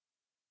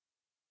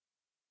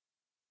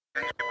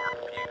Guys more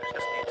confused.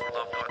 Just need to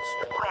love God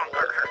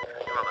stronger.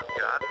 Do I love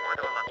God more?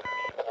 Do I love me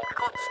more?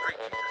 Call it the street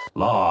Jesus.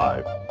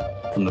 Live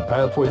from the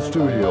Pathway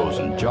Studios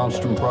in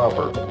Johnston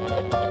proper.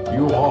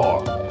 You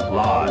are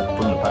live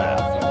from the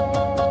path.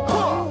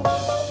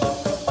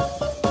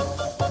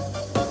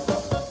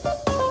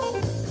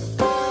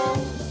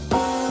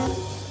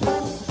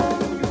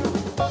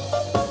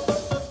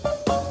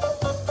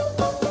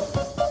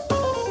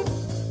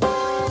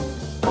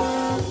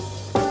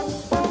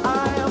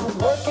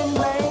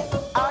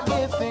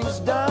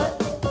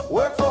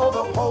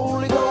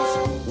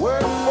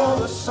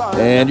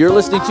 And you're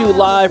listening to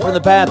Live from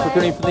the Path. We're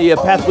coming from the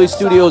Pathway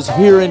Studios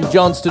here in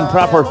Johnston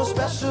proper.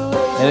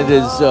 And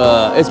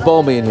it's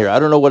balmy in here. I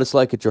don't know what it's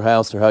like at your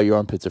house or how your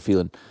armpits are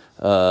feeling.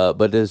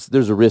 But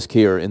there's a risk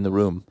here in the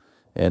room.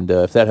 And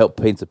if that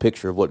helps paints a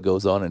picture of what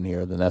goes on in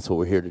here, then that's what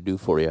we're here to do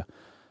for you.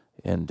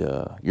 And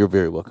you're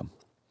very welcome.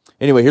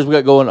 Anyway, here's what we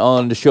got going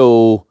on the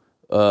show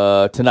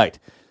tonight.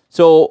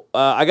 So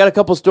I got a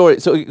couple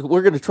stories. So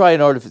we're going to try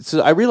an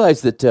So I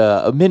realized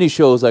that many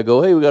shows I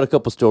go, hey, we got a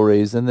couple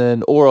stories, and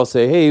then or I'll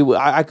say, hey,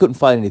 I couldn't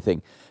find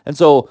anything, and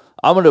so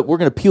we're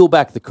gonna peel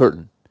back the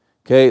curtain.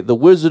 Okay, the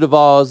Wizard of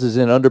Oz is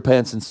in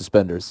underpants and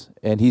suspenders,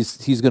 and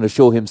he's going to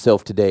show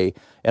himself today.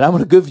 And I'll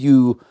give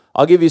you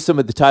some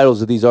of the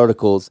titles of these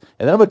articles,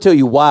 and then I'm going to tell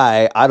you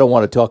why I don't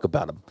want to talk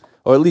about them,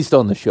 or at least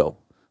on the show.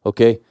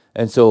 Okay,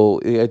 and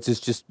so it's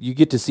just you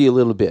get to see a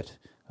little bit.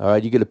 All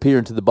right, you get to peer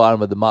into the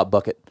bottom of the mop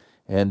bucket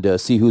and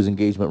see whose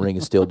engagement ring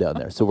is still down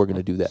there. So we're going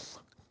to do that.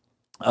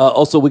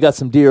 Also, we got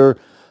some deer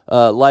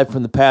live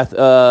from the path.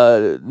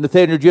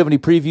 Nathaniel, do you have any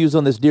previews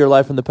on this deer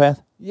live from the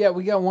path? Yeah,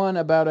 we got one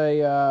about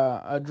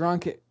a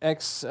drunk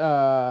ex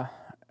that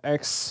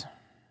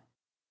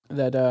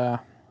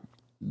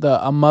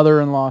a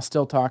mother-in-law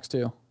still talks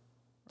to.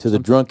 To the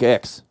drunk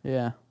ex.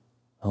 Yeah.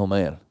 Oh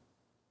man,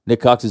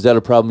 Nick Cox, is that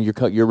a problem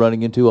you're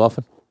running into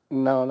often?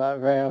 No, not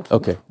very often.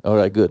 Okay, all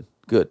right, good.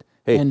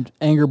 Hey, and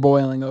anger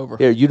boiling over.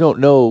 Here, you don't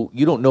know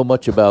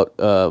much about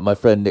my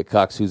friend Nick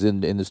Cox, who's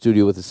in the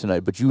studio with us tonight,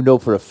 but you know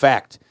for a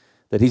fact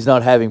that he's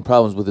not having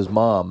problems with his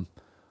mom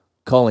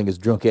calling his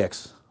drunk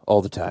ex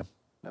all the time.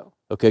 No.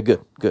 Okay,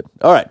 good.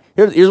 All right,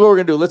 here's what we're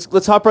gonna do.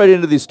 Let's hop right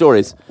into these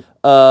stories.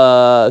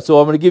 So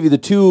I'm gonna give you the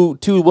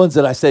two ones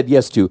that I said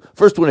yes to.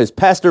 First one is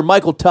Pastor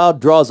Michael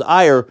Todd draws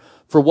ire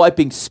for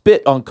wiping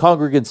spit on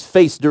congregant's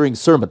face during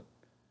sermon.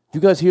 You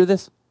guys hear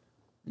this?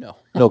 No.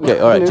 Okay,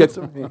 all right. Check.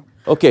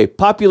 Okay,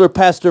 popular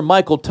pastor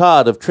Michael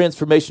Todd of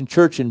Transformation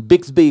Church in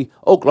Bixby,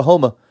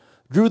 Oklahoma,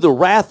 drew the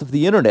wrath of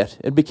the internet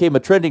and became a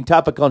trending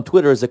topic on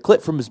Twitter as a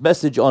clip from his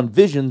message on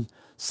Vision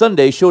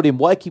Sunday showed him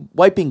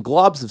wiping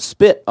globs of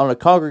spit on a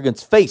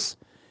congregant's face,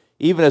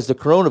 even as the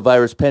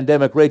coronavirus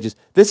pandemic rages.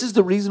 This is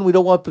the reason we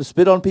don't want to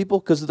spit on people,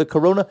 because of the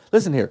corona.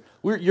 Listen here,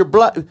 we're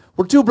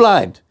too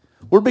blind.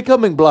 We're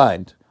becoming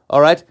blind.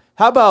 All right.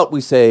 How about we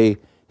say,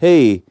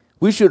 hey,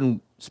 we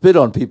shouldn't spit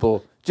on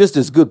people, just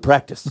as good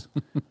practice,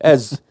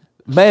 as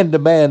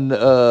man-to-man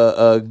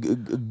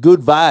good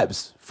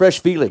vibes, fresh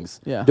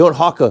feelings. Yeah. Don't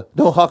hawk a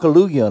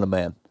loogie on a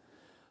man.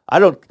 I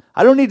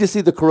don't need to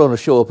see the corona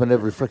show up in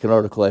every freaking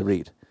article I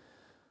read.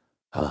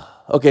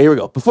 Okay, here we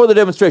go. Before the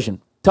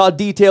demonstration, Todd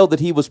detailed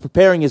that he was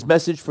preparing his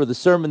message for the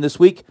sermon this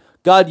week.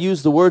 God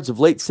used the words of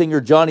late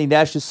singer Johnny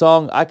Nash's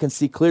song, I Can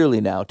See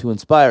Clearly Now, to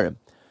inspire him.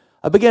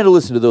 I began to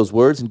listen to those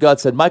words, and God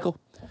said, Michael,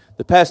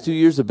 the past 2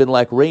 years have been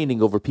like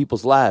raining over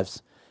people's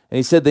lives. And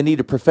he said they need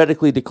to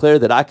prophetically declare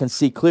that I can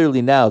see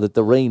clearly now that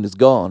the rain is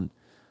gone.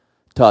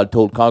 Todd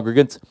told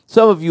congregants,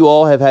 some of you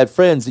all have had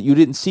friends that you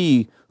didn't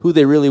see who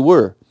they really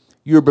were.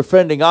 You were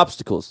befriending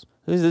obstacles.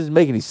 This doesn't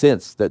make any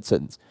sense, that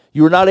sentence.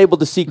 You were not able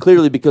to see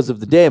clearly because of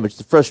the damage,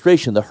 the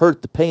frustration, the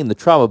hurt, the pain, the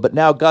trauma, but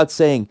now God's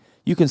saying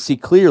you can see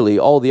clearly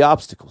all the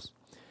obstacles.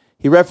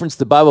 He referenced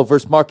the Bible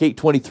verse Mark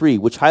 8:23,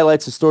 which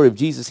highlights the story of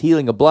Jesus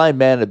healing a blind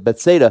man at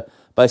Bethsaida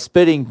by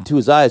spitting into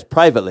his eyes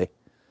privately.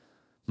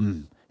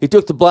 He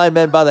took the blind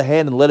man by the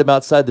hand and led him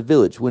outside the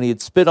village. When he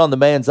had spit on the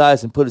man's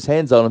eyes and put his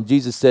hands on him,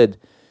 Jesus said,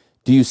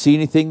 do you see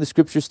anything, the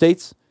scripture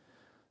states?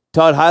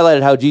 Todd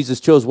highlighted how Jesus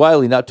chose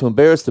wisely not to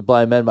embarrass the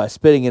blind man by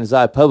spitting in his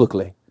eye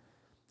publicly.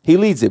 He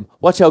leads him.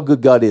 Watch how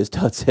good God is,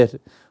 Todd said.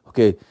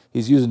 Okay,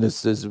 he's using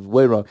this as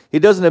way wrong. He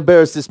doesn't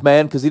embarrass this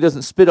man because he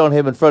doesn't spit on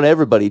him in front of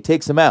everybody. He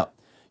takes him out.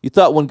 You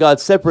thought when God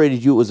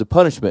separated you it was a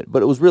punishment,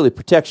 but it was really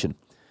protection.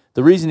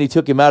 The reason he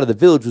took him out of the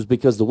village was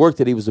because the work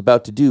that he was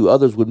about to do,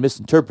 others would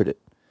misinterpret it.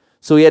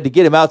 So he had to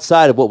get him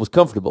outside of what was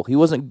comfortable. He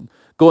wasn't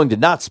going to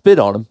not spit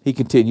on him, he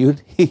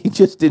continued. He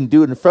just didn't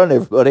do it in front of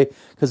everybody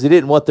because he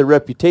didn't want their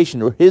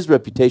reputation or his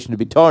reputation to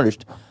be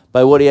tarnished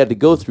by what he had to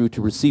go through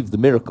to receive the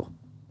miracle.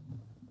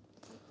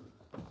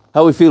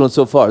 How are we feeling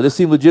so far? This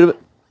seem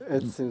legitimate?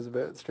 It seems a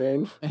bit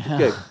strange.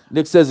 Okay.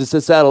 Nick says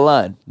it's out of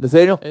line.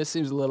 Nathaniel? It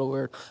seems a little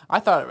weird. I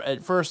thought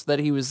at first that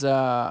he was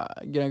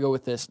going to go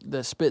with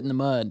the spit in the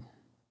mud.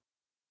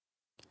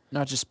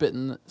 Not just spit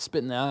in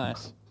the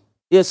eyes.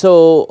 Yeah,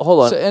 so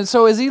hold on.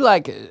 So is he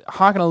like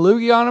hawking a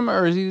loogie on him,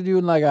 or is he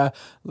doing like a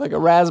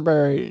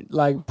raspberry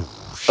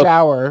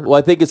shower? Well,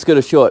 I think it's going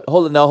to show it.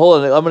 Hold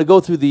on. I'm going to go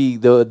through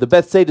the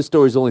Bethsaida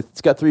story.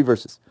 It's got 3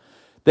 verses.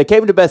 They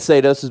came to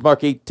Bethsaida, this is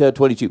Mark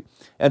 8:22.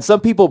 And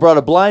some people brought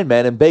a blind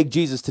man and begged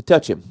Jesus to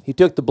touch him. He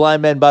took the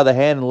blind man by the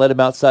hand and led him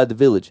outside the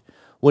village.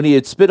 When he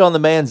had spit on the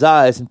man's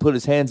eyes and put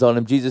his hands on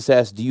him, Jesus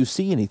asked, "Do you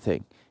see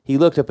anything?" He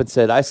looked up and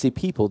said, "I see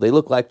people. They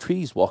look like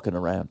trees walking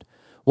around."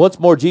 Once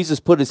more, Jesus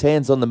put his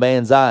hands on the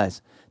man's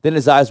eyes. Then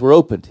his eyes were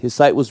opened. His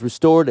sight was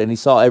restored, and he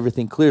saw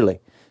everything clearly.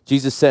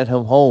 Jesus sent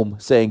him home,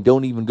 saying,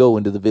 "Don't even go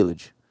into the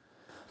village."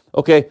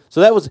 Okay, so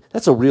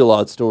that's a real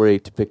odd story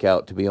to pick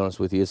out, to be honest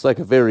with you. It's like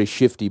a very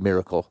shifty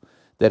miracle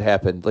that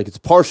happened. Like, it's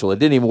partial. It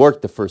didn't even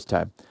work the first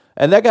time.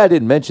 And that guy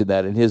didn't mention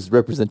that in his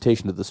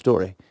representation of the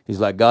story.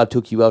 He's like, God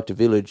took you out to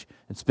village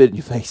and spit in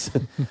your face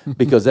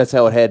because that's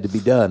how it had to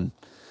be done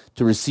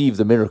to receive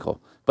the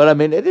miracle. But, I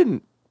mean,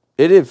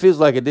 it feels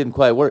like it didn't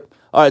quite work.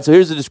 All right, so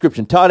here's the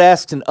description. Todd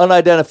asks an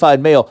unidentified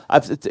male.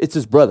 It's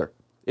his brother.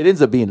 It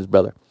ends up being his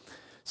brother.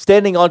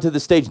 Standing onto the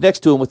stage next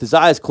to him with his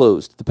eyes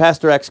closed. The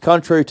pastor acts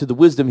contrary to the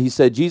wisdom he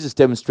said Jesus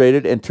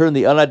demonstrated and turned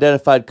the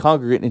unidentified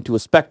congregant into a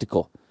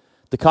spectacle.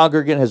 The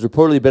congregant has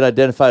reportedly been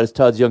identified as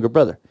Todd's younger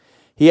brother.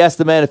 He asked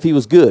the man if he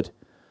was good.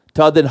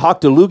 Todd then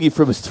hawked a loogie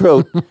from his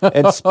throat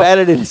and spat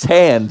it in his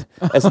hand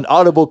as an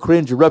audible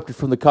cringe erupted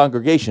from the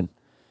congregation.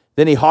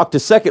 Then he hawked a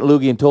second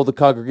loogie and told the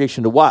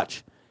congregation to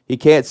watch. He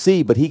can't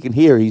see, but he can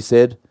hear, he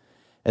said.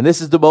 And this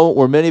is the moment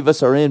where many of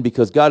us are in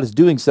because God is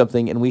doing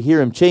something and we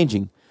hear him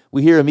changing.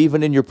 We hear him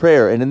even in your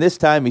prayer, and in this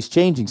time he's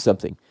changing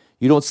something.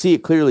 You don't see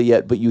it clearly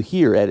yet, but you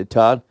hear, added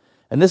Todd.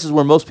 And this is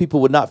where most people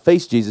would not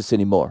face Jesus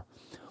anymore.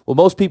 What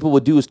most people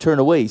would do is turn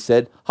away, he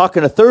said,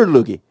 hawking a third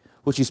loogie,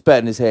 which he spat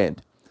in his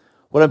hand.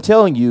 What I'm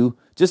telling you,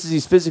 just as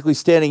he's physically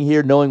standing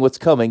here knowing what's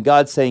coming,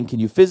 God's saying, can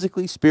you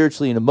physically,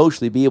 spiritually, and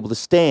emotionally be able to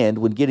stand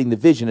when getting the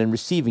vision and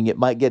receiving it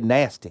might get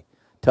nasty,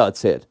 Todd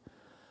said.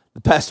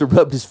 The pastor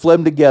rubbed his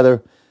phlegm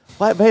together.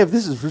 Man,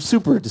 this is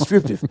super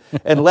descriptive.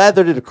 And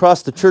lathered it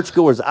across the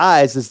churchgoer's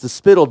eyes as the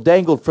spittle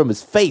dangled from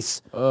his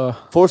face,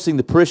 forcing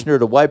the parishioner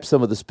to wipe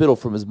some of the spittle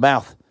from his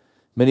mouth.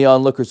 Many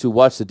onlookers who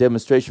watched the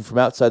demonstration from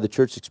outside the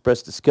church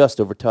expressed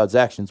disgust over Todd's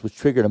actions, which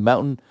triggered a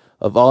mountain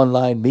of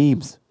online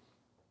memes.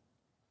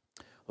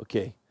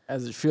 Okay.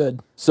 As it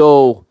should.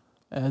 So.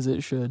 As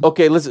it should.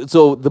 Okay, listen.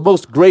 So the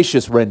most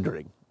gracious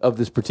rendering of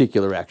this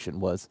particular action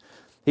was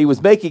he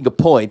was making a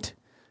point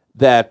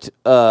that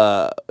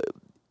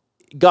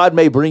God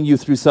may bring you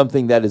through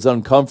something that is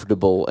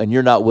uncomfortable and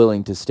you're not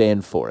willing to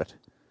stand for it.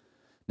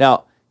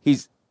 Now,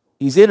 he's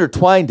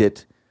intertwined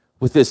it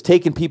with this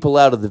taking people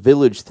out of the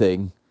village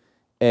thing,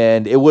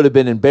 and it would have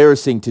been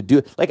embarrassing to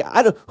do. Like,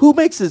 who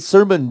makes a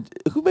sermon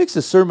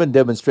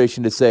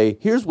demonstration to say,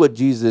 here's what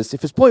Jesus,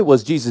 if his point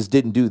was Jesus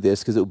didn't do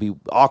this because it would be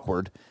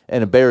awkward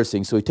and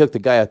embarrassing, so he took the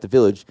guy out the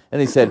village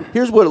and he said,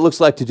 here's what it looks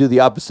like to do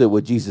the opposite of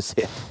what Jesus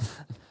said.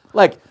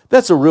 Like,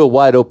 that's a real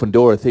wide open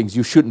door of things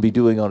you shouldn't be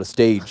doing on a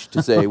stage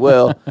to say,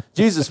 well,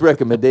 Jesus'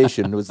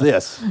 recommendation was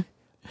this.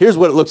 Here's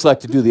what it looks like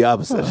to do the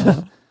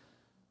opposite.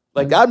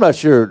 Like, I'm not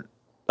sure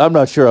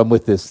I'm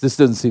with this. This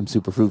doesn't seem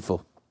super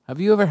fruitful. Have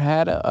you ever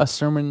had a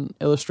sermon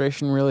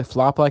illustration really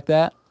flop like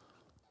that?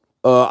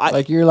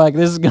 Like you're like,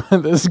 this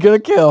is gonna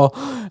kill,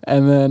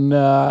 and then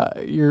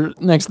you're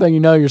next thing you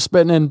know, you're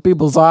spitting in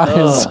people's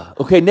eyes.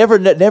 Okay,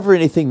 never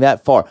anything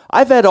that far.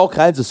 I've had all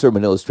kinds of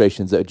sermon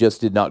illustrations that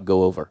just did not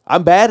go over.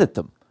 I'm bad at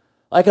them.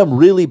 Like, I'm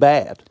really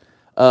bad.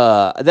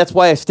 That's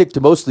why I stick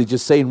to mostly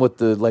just saying what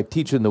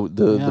teaching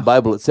the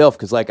Bible itself.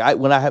 Because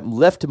when I am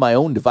left to my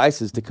own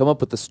devices to come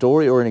up with a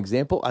story or an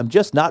example, I'm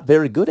just not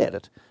very good at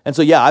it. And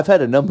so I've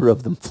had a number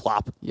of them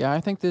flop. Yeah,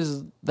 I think this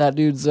is that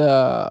dude's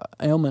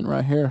ailment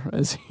right here.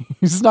 Is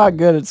he's not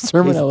good at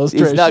sermon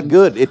illustrations. He's not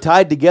good. It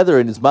tied together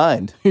in his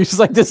mind. He's just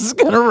like, this is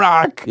gonna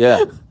rock.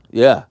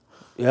 Yeah,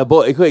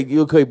 boy.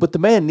 Okay, but the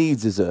man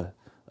needs is a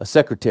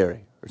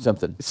secretary. Or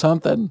something.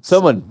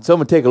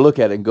 Someone take a look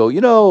at it and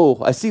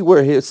go, I see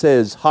where it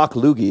says hawk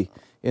loogie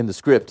in the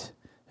script,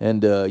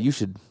 and you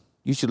should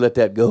let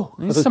that go.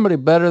 He's somebody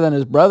better than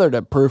his brother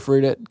to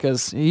proofread it,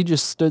 because he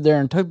just stood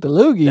there and took the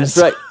loogies. That's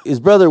right. His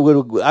brother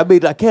would. I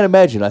mean, I can't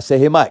imagine. I say,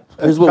 hey, Mike,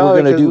 here's what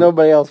we're gonna do.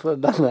 Nobody else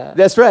would have done that.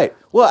 That's right.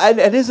 Well,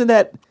 and isn't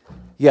that?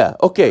 Yeah.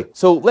 Okay.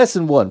 So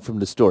lesson 1 from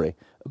the story: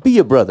 be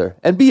a brother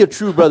and be a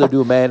true brother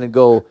to a man, and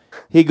go.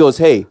 He goes,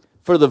 hey.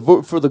 For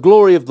the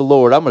glory of the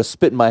Lord, I'm going to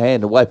spit in my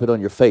hand and wipe it on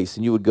your face.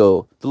 And you would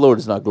go, the Lord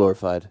is not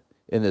glorified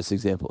in this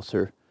example,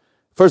 sir.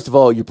 First of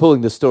all, you're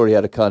pulling this story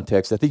out of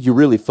context. I think you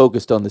really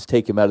focused on this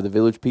take him out of the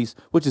village piece,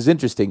 which is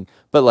interesting.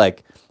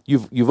 But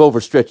you've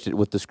overstretched it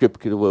with the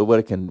script, what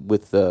it can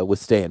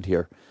withstand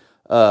here.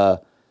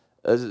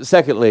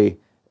 Secondly,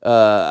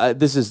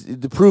 this is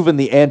proven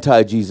the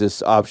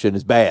anti-Jesus option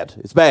is bad.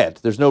 It's bad.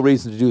 There's no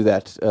reason to do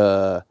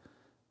that.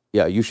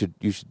 You should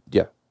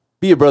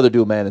be a brother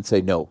to a man and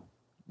say no.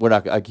 We're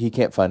not. He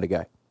can't find a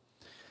guy.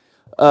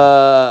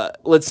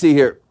 Let's see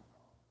here.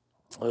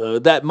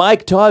 That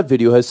Mike Todd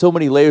video has so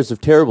many layers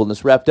of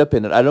terribleness wrapped up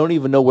in it. I don't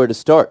even know where to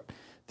start.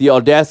 The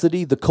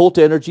audacity, the cult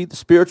energy, the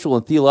spiritual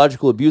and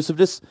theological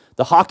abusiveness,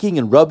 the hawking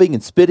and rubbing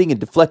and spitting and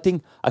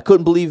deflecting. I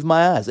couldn't believe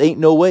my eyes. Ain't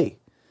no way.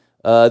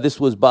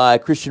 This was by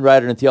Christian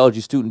writer and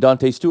theology student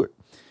Dante Stewart.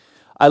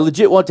 I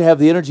legit want to have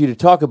the energy to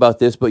talk about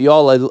this, but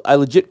y'all, I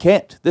legit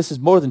can't. This is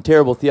more than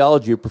terrible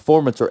theology or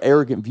performance or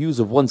arrogant views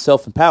of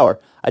oneself and power.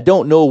 I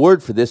don't know a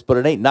word for this, but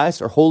it ain't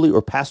nice or holy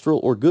or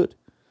pastoral or good.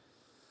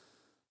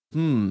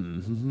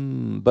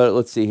 But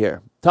let's see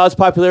here. Todd's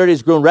popularity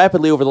has grown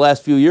rapidly over the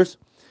last few years.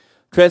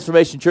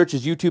 Transformation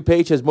Church's YouTube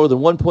page has more than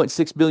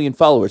 1.6 million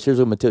followers. Here's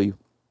what I'm going to tell you.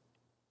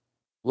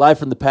 Live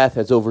from the Path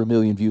has over 1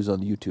 million views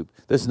on YouTube.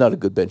 This is not a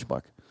good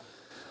benchmark.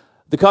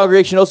 The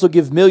congregation also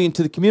gives $1 million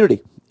to the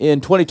community. In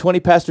 2020,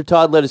 Pastor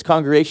Todd led his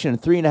congregation in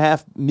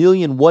 $3.5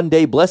 million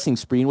one-day blessing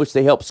spree in which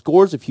they helped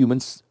scores of human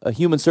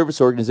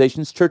service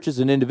organizations, churches,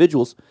 and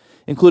individuals,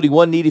 including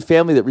one needy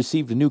family that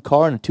received a new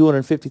car and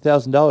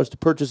 $250,000 to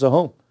purchase a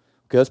home.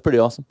 Okay, that's pretty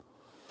awesome.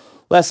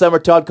 Last summer,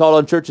 Todd called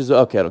on churches.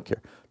 Okay, I don't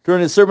care.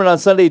 During his sermon on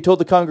Sunday, he told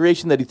the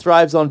congregation that he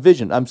thrives on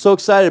vision. I'm so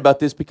excited about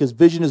this because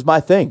vision is my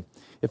thing.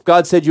 If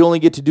God said you only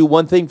get to do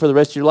one thing for the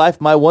rest of your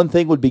life, my one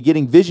thing would be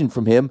getting vision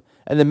from him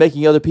and then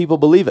making other people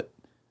believe it.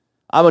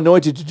 I'm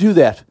anointed to do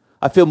that.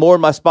 I feel more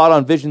in my spot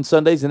on Vision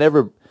Sundays than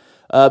ever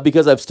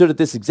because I've stood at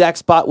this exact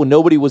spot when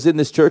nobody was in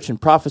this church and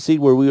prophesied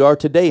where we are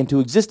today into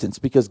existence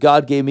because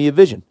God gave me a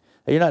vision.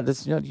 Hey, you're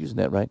not using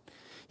that right.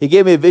 He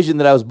gave me a vision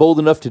that I was bold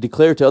enough to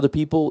declare to other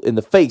people in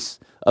the face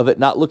of it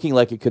not looking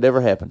like it could ever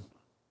happen.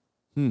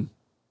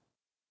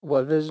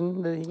 What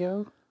vision did he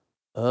give?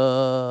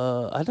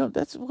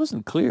 That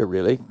wasn't clear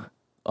really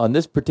on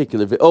this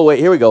particular. Oh wait,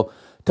 here we go.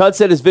 Todd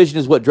said his vision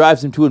is what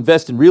drives him to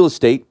invest in real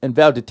estate and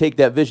vowed to take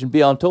that vision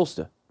beyond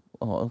Tulsa.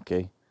 Oh,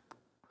 okay.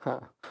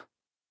 Huh.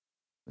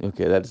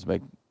 Okay, that doesn't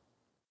make...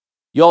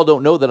 Y'all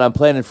don't know that I'm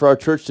planning for our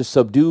church to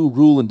subdue,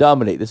 rule, and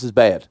dominate. This is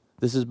bad.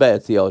 This is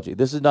bad theology.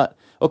 This is not...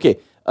 Okay,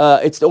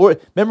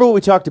 remember what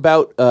we talked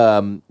about?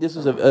 This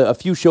was a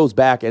few shows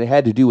back, and it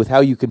had to do with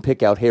how you can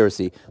pick out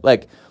heresy.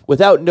 Like,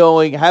 without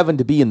having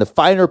to be in the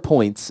finer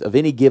points of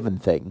any given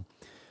thing,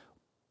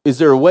 is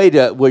there a way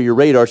where your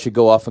radar should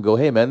go off and go,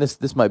 hey, man,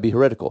 this might be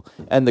heretical?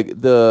 And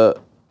the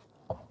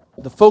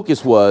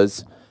focus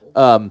was...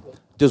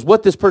 does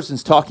what this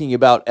person's talking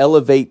about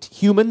elevate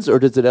humans or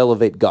does it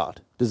elevate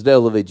God? Does it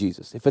elevate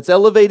Jesus? If it's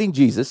elevating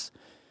Jesus,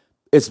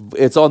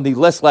 it's on the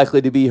less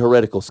likely to be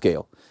heretical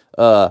scale.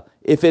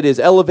 If it is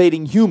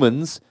elevating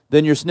humans,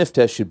 then your sniff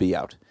test should be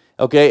out.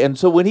 Okay, and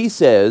so when he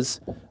says,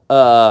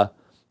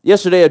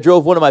 yesterday I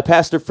drove one of my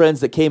pastor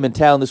friends that came in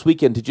town this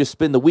weekend to just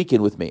spend the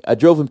weekend with me. I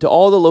drove him to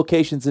all the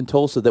locations in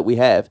Tulsa that we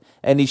have,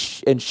 and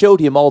and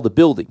showed him all the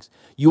buildings.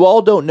 You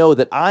all don't know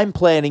that I'm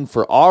planning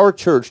for our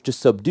church to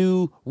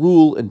subdue,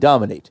 rule, and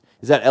dominate.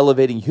 Is that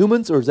elevating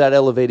humans or is that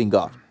elevating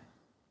God?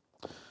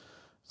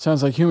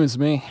 Sounds like humans to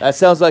me. That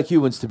sounds like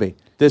humans to me.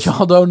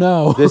 Y'all don't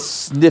know. This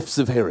sniffs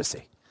of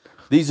heresy.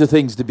 These are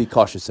things to be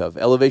cautious of.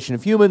 Elevation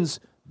of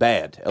humans,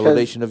 bad.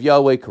 Elevation of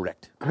Yahweh,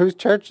 correct. Whose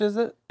church is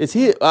it? It's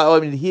he. I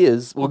mean, he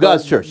is. Well,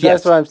 God's church.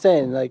 Yes, That's what I'm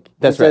saying. Like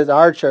That's it says right.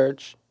 our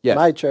church, Yes.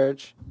 my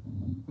church,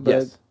 but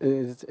Yes.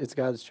 it's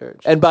God's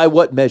church. And by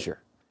what measure?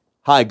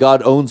 Hi,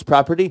 God owns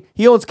property.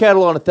 He owns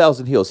cattle on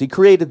 1,000 hills. He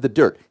created the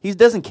dirt. He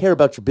doesn't care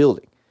about your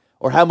building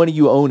or how many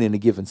you own in a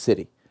given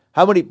city.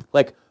 How many,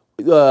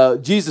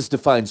 Jesus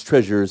defines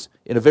treasures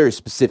in a very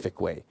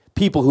specific way.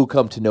 People who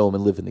come to know him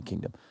and live in the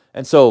kingdom.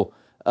 And so,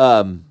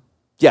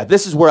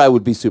 this is where I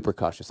would be super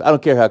cautious. I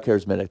don't care how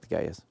charismatic the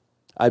guy is.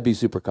 I'd be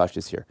super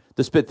cautious here.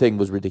 The spit thing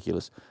was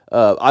ridiculous.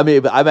 I'm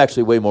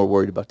actually way more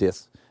worried about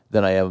this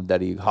than I am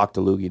that he hawked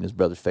a loogie in his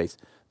brother's face.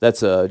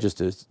 That's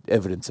just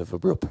evidence of a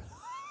real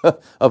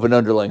of an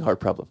underlying heart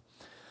problem.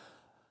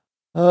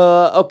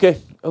 Okay.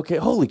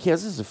 Holy cow,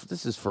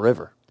 this is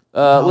forever.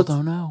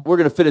 Don't know. We're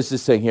gonna finish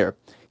this thing here.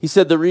 He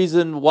said the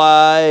reason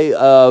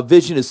why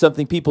vision is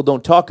something people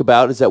don't talk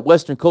about is that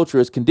Western culture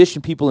has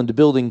conditioned people into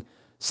building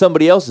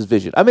somebody else's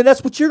vision. I mean,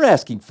 that's what you're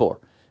asking for.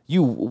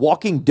 You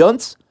walking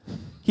dunce.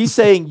 He's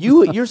saying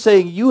you're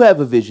saying you have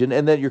a vision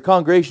and that your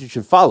congregation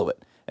should follow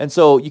it. And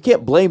so you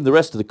can't blame the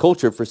rest of the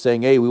culture for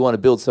saying, hey, we want to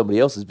build somebody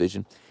else's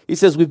vision. He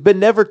says we've been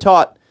never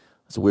taught.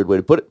 That's a weird way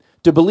to put it,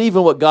 to believe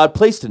in what God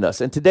placed in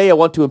us. And today I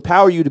want to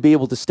empower you to be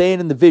able to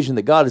stand in the vision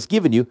that God has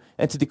given you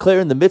and to declare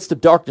in the midst of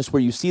darkness where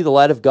you see the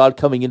light of God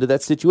coming into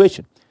that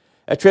situation.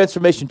 At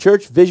Transformation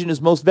Church, vision is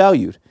most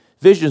valued.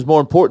 Vision is more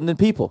important than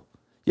people.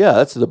 Yeah,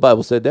 that's the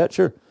Bible said that,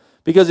 sure.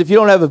 Because if you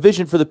don't have a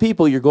vision for the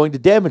people, you're going to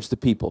damage the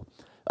people.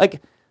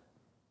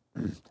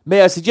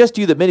 May I suggest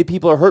to you that many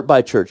people are hurt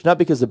by church, not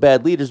because of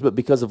bad leaders, but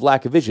because of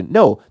lack of vision.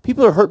 No,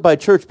 people are hurt by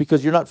church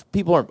because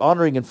people aren't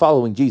honoring and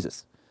following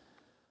Jesus.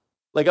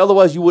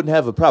 Otherwise you wouldn't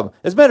have a problem.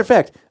 As a matter of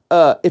fact,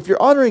 if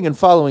you're honoring and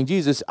following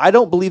Jesus, I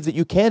don't believe that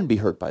you can be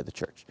hurt by the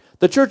church.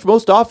 The church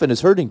most often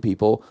is hurting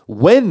people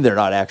when they're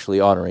not actually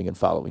honoring and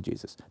following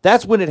Jesus.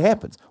 That's when it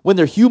happens, when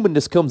their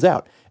humanness comes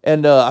out.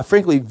 And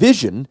frankly,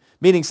 vision,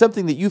 meaning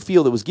something that you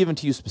feel that was given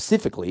to you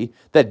specifically,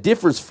 that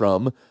differs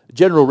from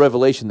general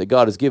revelation that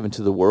God has given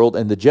to the world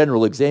and the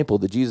general example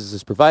that Jesus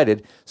has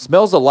provided,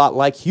 smells a lot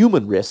like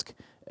human risk,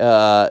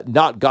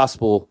 not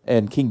gospel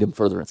and kingdom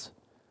furtherance.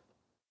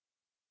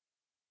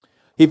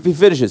 He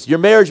finishes, your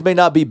marriage may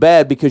not be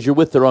bad because you're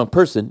with the wrong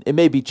person. It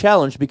may be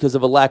challenged because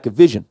of a lack of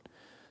vision.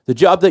 The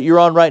job that you're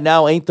on right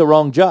now ain't the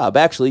wrong job.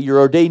 Actually, you're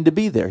ordained to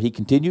be there, he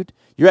continued.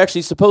 You're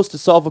actually supposed to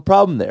solve a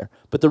problem there.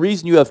 But the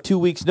reason you have 2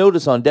 weeks'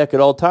 notice on deck at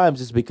all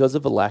times is because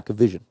of a lack of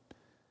vision.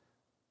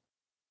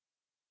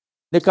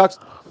 Nick Cox,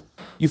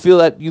 you feel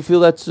like you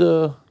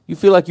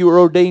were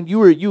ordained.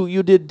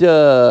 You did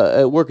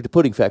work at the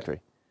pudding factory.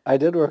 I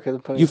did work at the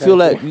pudding You feel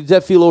factory. that? Does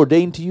that feel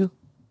ordained to you?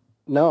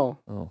 No.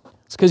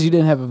 It's because you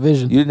didn't have a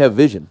vision. You didn't have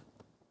vision.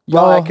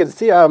 Well, I Y'all- could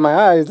see out of my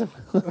eyes.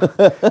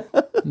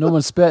 No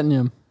one's spitting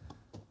him.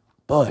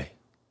 Boy,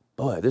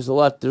 there's a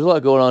lot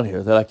going on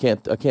here that I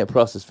can't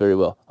process very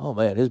well. Oh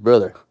man, his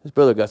brother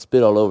got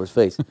spit all over his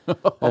face.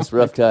 That's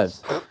rough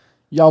times.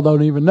 Y'all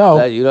don't even know.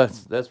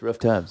 That's rough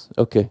times.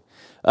 Okay,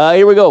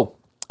 here we go.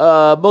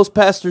 Most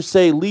pastors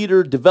say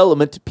leader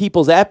development,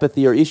 people's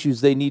apathy are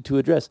issues they need to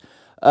address.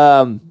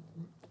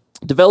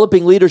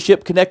 Developing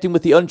leadership, connecting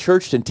with the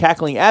unchurched, and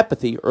tackling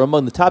apathy are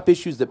among the top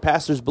issues that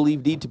pastors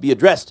believe need to be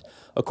addressed,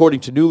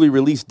 according to newly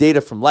released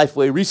data from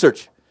Lifeway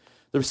Research.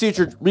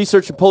 The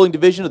Research and Polling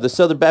Division of the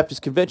Southern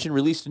Baptist Convention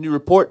released a new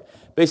report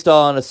based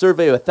on a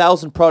survey of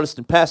 1,000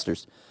 Protestant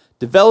pastors.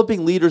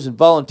 Developing leaders and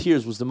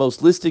volunteers was the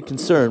most listed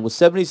concern, with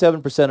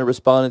 77% of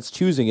respondents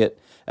choosing it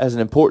as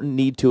an important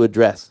need to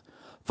address.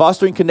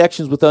 Fostering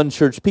connections with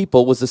unchurched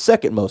people was the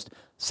second most,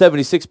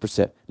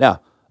 76%.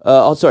 Now,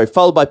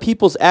 followed by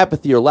people's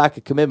apathy or lack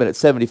of commitment at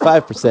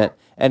 75%,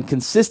 and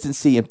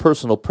consistency in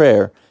personal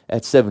prayer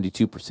at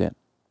 72%. Does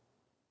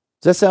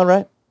that sound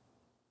right?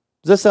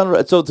 So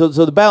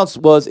the balance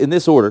was in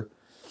this order: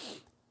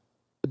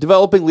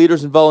 developing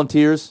leaders and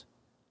volunteers,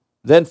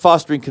 then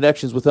fostering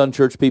connections with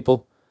unchurched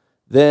people,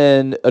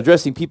 then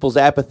addressing people's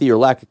apathy or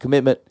lack of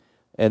commitment,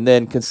 and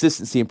then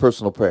consistency in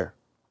personal prayer.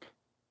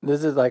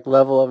 This is like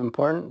level of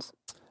importance.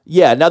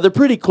 Yeah, now they're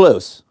pretty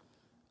close.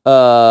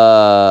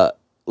 They're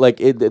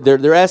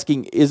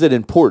asking, is it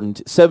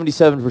important?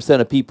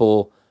 77% of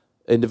people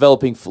in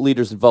developing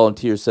leaders and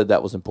volunteers said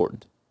that was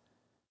important.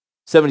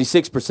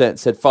 76%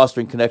 said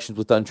fostering connections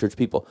with unchurched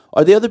people.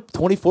 Are the other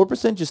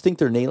 24% just think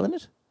they're nailing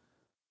it?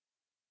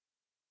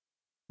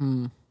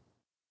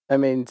 I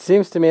mean, it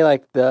seems to me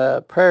like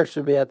the prayer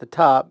should be at the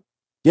top.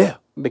 Yeah.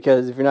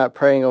 Because if you're not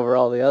praying over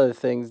all the other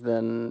things,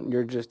 then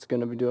you're just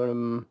going to be doing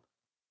them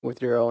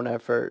with your own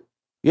effort.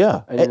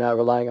 Yeah. And you're not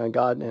relying on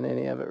God in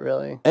any of it,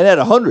 really. And at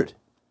 100.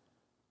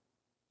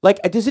 Like,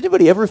 does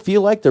anybody ever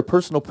feel like their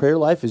personal prayer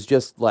life is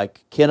just,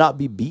 like, cannot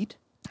be beat?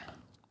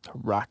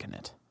 Rocking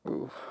it.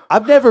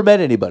 I've never met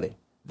anybody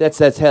that's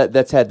had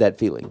that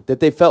feeling, that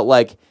they felt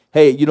like,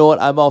 hey, you know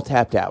what, I'm all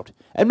tapped out.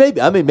 And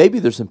maybe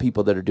there's some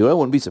people that are doing it. I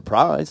wouldn't be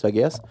surprised, I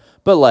guess.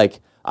 But, like,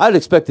 I'd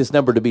expect this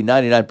number to be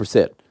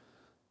 99%.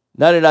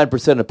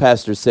 99% of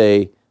pastors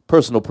say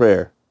personal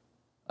prayer,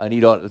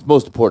 it's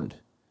most important.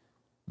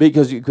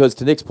 Because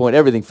to Nick's point,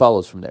 everything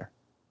follows from there.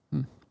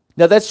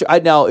 Now,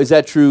 is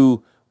that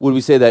true? Would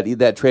we say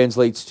that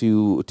translates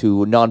to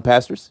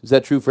non-pastors? Is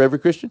that true for every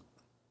Christian?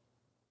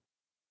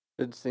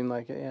 It seemed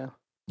like it, yeah.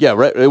 Yeah,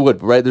 right. It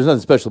would, right? There's nothing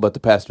special about the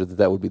pastor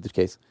that would be the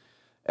case.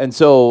 And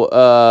so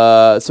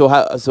how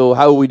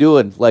are we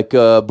doing? Like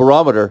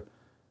barometer.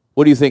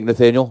 What do you think,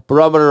 Nathaniel?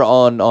 Barometer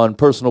on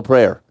personal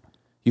prayer.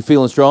 You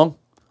feeling strong?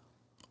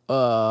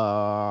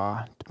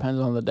 Depends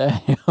on the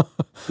day.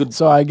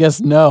 So I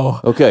guess no.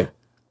 Okay.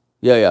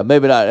 Yeah,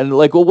 maybe not. And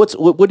like, well,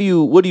 what do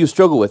you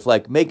struggle with?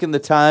 Like making the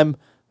time,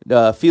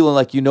 feeling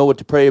like you know what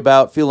to pray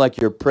about, feeling like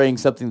you're praying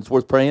something that's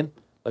worth praying.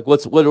 Like,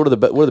 what are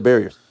the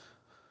barriers?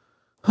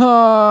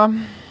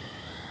 I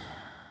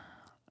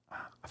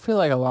feel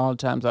like a lot of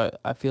times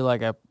I feel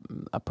like I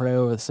pray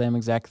over the same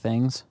exact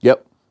things.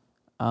 Yep.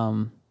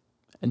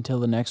 Until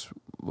the next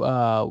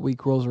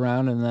week rolls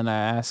around, and then I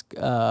ask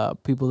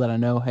people that I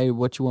know, hey,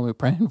 what you want me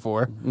praying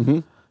for? Mm-hmm.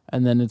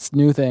 And then it's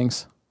new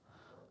things.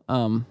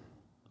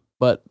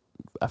 But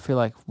I feel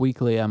like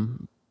weekly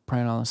I'm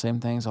praying on the same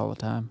things all the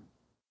time.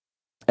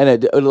 And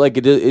is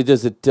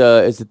it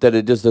that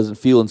it just doesn't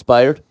feel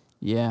inspired?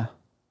 Yeah.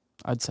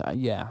 I'd say,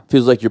 yeah.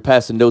 Feels like you're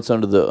passing notes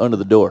under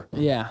the door.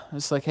 Yeah.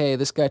 It's like, hey,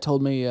 this guy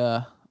told me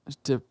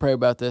to pray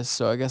about this,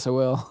 so I guess I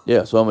will.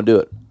 Yeah, so I'm going to do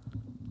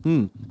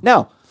it.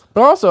 Now,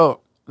 But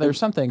also, there's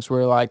some things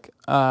where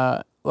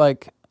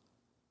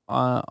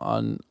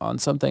on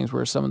some things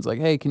where someone's like,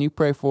 hey, can you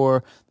pray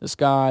for this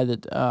guy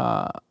that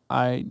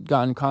I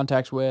got in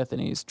contact with,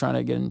 and he's trying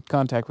to get in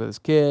contact with his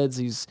kids.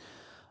 He's,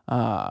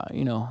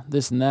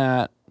 this and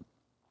that.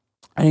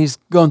 And he's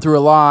going through a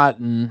lot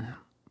and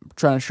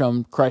trying to show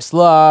him Christ's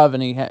love,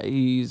 and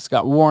he's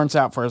got warrants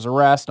out for his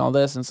arrest and all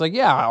this. And it's like,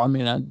 yeah, I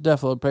mean, I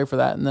definitely pray for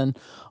that. And then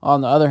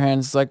on the other hand,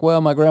 it's like,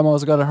 well, my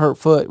grandma's got a hurt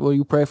foot. Will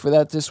you pray for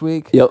that this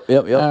week? Yep.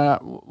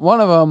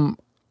 One of them,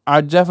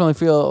 I definitely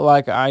feel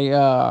like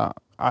I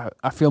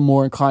feel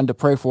more inclined to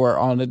pray for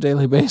on a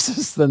daily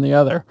basis than the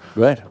other.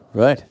 Right.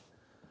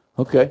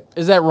 Okay.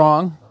 Is that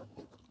wrong?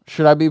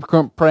 Should I be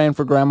praying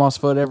for grandma's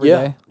foot every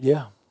day?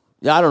 Yeah.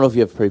 I don't know if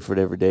you have to pray for it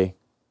every day.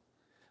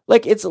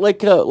 Like it's like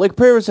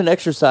prayer is an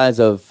exercise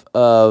of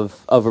a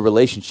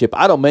relationship.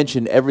 I don't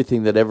mention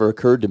everything that ever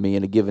occurred to me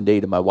in a given day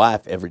to my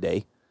wife every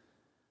day,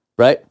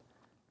 right?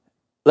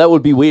 That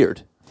would be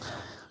weird.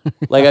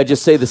 Like I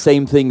just say the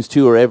same things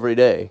to her every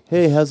day.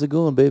 Hey, how's it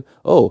going, babe?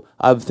 Oh,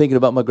 I'm thinking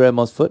about my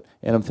grandma's foot,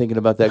 and I'm thinking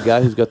about that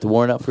guy who's got the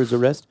warrant out for his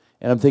arrest,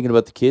 and I'm thinking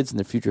about the kids and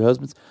their future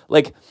husbands.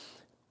 Like,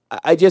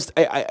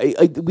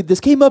 this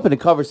came up in a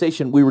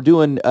conversation we were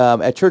doing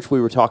at church.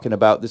 We were talking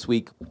about this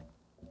week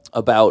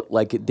about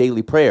like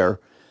daily prayer,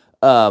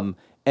 and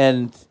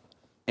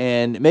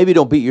maybe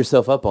don't beat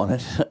yourself up on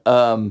it.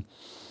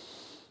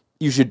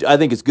 You should. I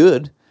think it's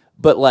good,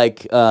 but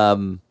like.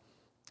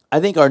 I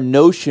think our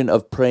notion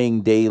of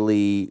praying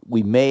daily,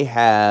 we may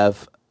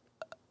have.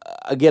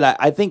 Again,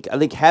 I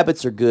think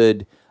habits are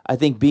good. I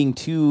think being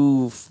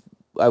too,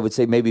 I would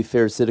say maybe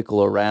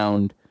pharisaical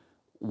around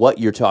what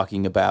you're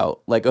talking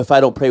about. Like, if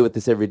I don't pray with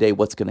this every day,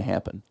 what's going to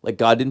happen? Like,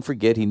 God didn't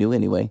forget; He knew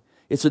anyway.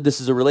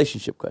 This is a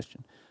relationship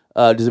question.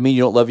 Does it mean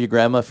you don't love your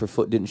grandma if her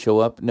foot didn't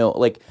show up? No.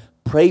 Like,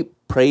 pray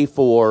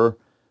for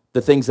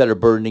the things that are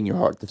burdening your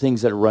heart, the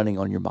things that are running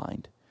on your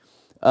mind.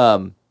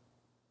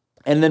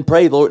 And then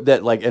pray, Lord,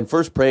 and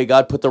first pray,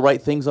 God, put the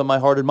right things on my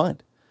heart and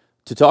mind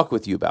to talk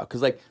with you about.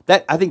 Because, like,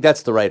 that, I think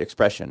that's the right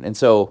expression. And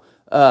so,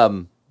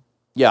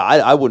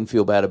 I wouldn't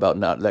feel bad about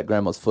not that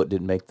grandma's foot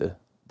didn't make the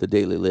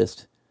daily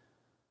list.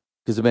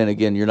 Because,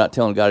 again, you're not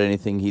telling God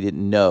anything He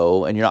didn't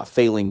know, and you're not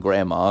failing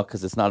grandma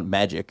because it's not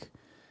magic.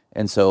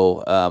 And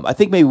so, I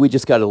think maybe we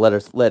just got to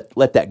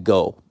let that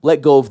go. Let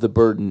go of the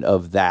burden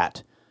of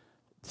that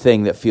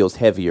thing that feels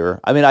heavier.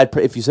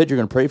 If you said you're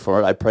going to pray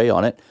for it, I'd pray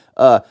on it.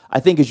 I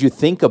think as you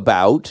think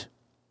about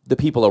the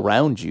people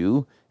around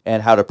you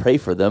and how to pray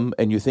for them,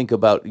 and you think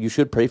about you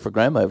should pray for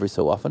grandma every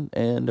so often,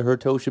 and her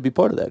toe should be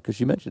part of that because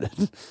you mentioned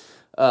it.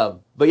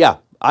 But yeah,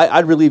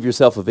 I'd relieve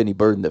yourself of any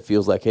burden that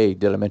feels like, hey,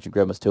 did I mention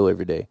grandma's toe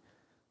every day?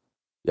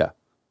 Yeah.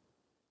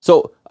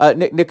 So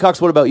Nick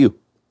Cox, what about you?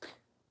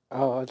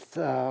 Oh, it's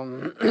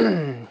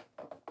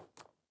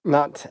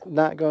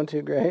not going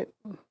too great.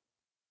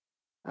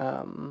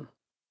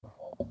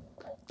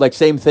 Like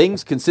same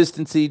things,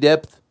 consistency,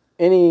 depth.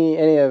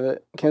 Any of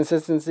it.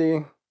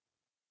 Consistency,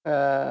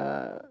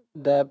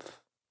 depth.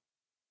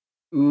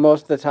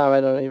 Most of the time I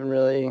don't even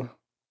really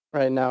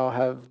right now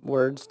have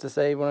words to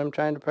say when I'm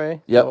trying to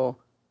pray. Yep. So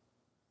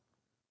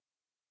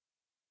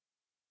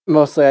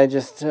mostly I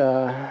just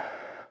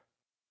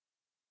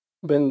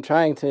been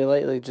trying to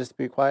lately just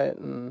be quiet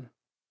and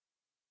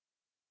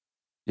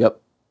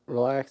Yep.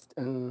 relaxed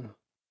and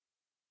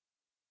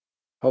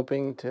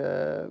hoping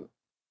to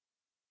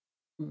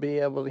be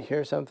able to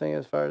hear something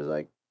as far as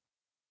like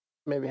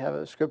maybe have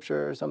a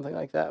scripture or something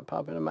like that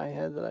pop into my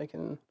head that I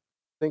can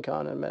think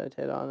on and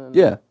meditate on. And,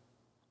 Yeah.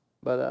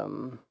 But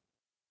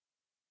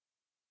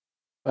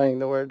finding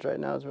the words right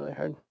now is really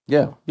hard.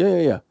 Yeah.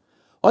 Well,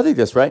 I think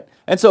that's right.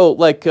 And so,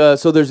 like,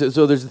 so there's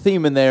a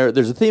theme in there.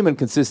 There's a theme in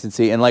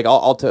consistency, and like,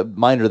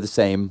 mine are the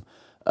same.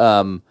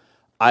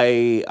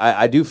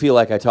 I do feel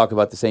like I talk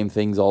about the same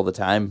things all the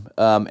time.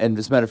 And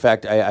as a matter of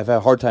fact, I've had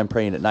a hard time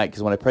praying at night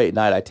because when I pray at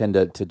night, I tend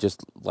to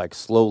just like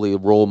slowly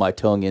roll my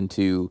tongue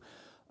into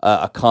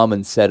a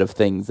common set of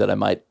things that I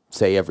might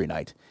say every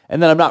night.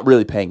 And then I'm not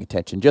really paying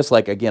attention. Just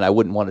like, again, I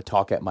wouldn't want to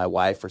talk at my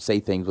wife or say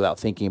things without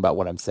thinking about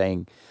what I'm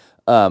saying.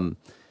 I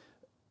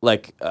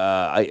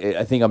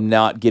think I'm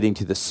not getting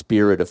to the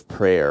spirit of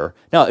prayer.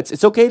 Now,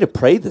 it's okay to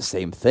pray the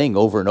same thing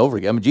over and over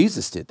again. I mean,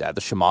 Jesus did that.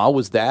 The Shema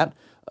was that.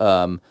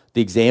 The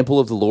example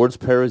of the Lord's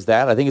Prayer is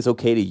that. I think it's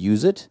okay to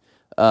use it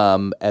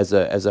as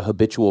a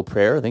habitual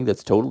prayer. I think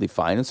that's totally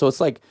fine. And so it's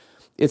like,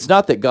 it's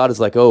not that God is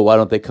like, oh, why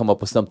don't they come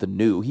up with something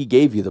new? He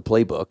gave you the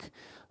playbook.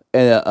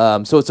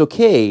 And so it's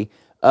okay.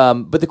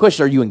 But the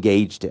question, are you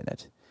engaged in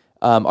it?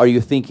 Are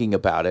you thinking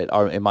about it?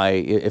 Or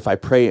if I'm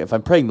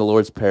praying the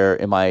Lord's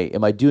Prayer, am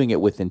I doing it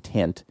with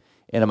intent?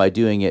 And am I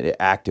doing it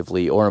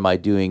actively, or am I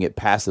doing it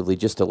passively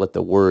just to let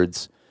the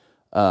words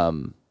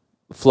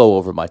flow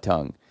over my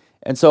tongue?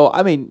 And so,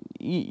 I mean,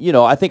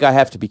 I think I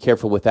have to be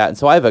careful with that. And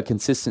so I have a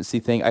consistency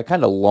thing. I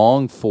kind of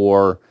long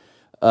for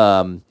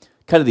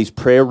kind of these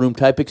prayer room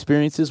type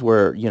experiences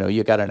where,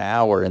 you got an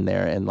hour in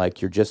there and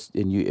like you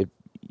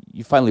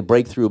finally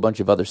break through a bunch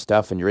of other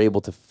stuff and you're able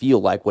to feel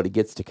like what it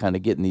gets to kind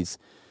of get in these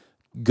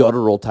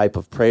guttural type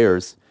of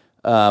prayers.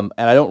 And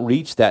I don't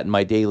reach that in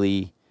my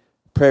daily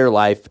prayer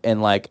life.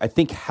 And like, I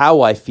think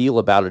how I feel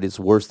about it is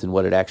worse than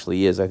what it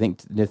actually is. I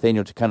think,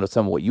 Nathaniel, to kind of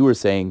some of what you were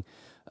saying,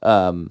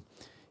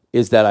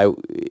 is that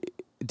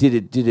did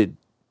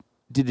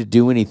it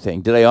do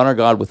anything? Did I honor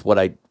God with what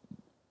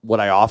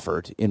I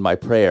offered in my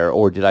prayer,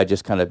 or did I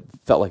just kind of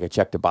felt like I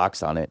checked a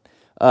box on it?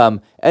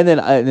 And then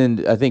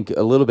I think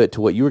a little bit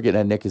to what you were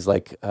getting at, Nick, is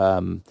like,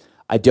 I'm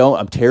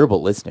terrible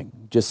at listening,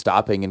 just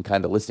stopping and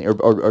kind of listening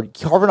or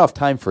carving off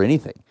time for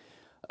anything.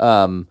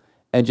 And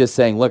just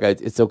saying, look,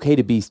 it's okay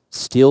to be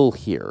still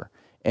here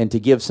and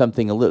to give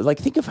something a little, like,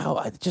 think of how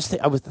I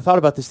thought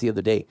about this the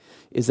other day,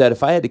 is that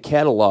if I had to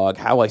catalog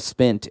how I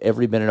spent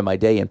every minute of my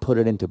day and put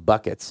it into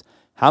buckets,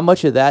 how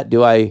much of that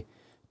do I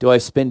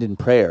spend in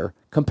prayer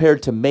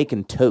compared to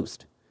making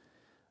toast,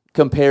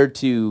 compared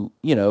to,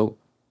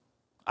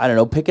 I don't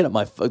know, picking up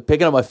my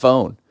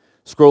phone,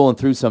 scrolling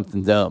through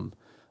something dumb.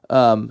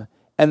 And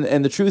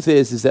And the truth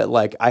is that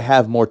like I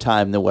have more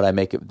time than what I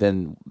make it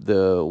than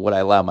what I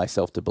allow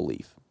myself to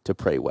believe to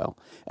pray well.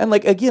 And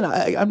like again,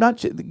 I'm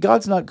not.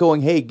 God's not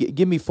going, hey,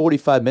 give me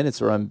 45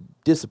 minutes or I'm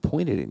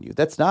disappointed in you.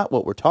 That's not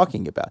what we're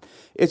talking about.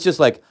 It's just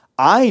like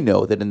I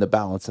know that in the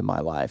balance of my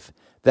life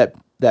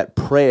that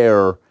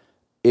prayer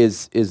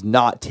is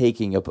not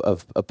taking a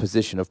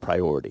position of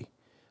priority.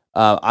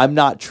 I'm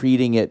not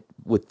treating it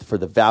for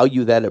the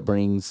value that it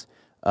brings,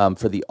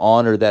 for the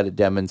honor that it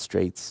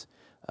demonstrates,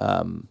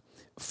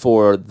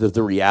 for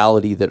the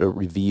reality that it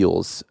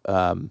reveals.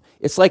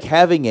 It's like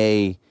having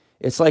a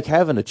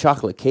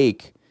chocolate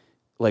cake,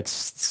 like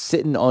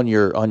sitting on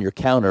your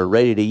counter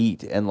ready to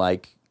eat and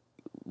like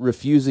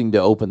refusing to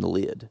open the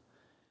lid.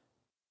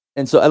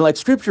 And so, and like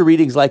scripture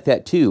readings like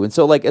that too. And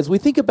so like, as we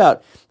think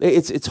about,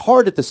 it's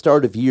hard at the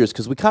start of years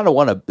because we kind of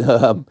want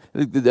to,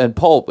 and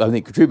Paul, I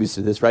think, contributes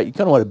to this, right? You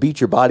kind of want to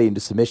beat your body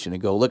into submission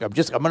and go, look, I'm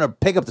going to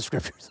pick up the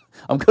scriptures.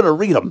 I'm going to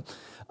read them.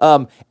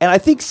 And I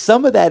think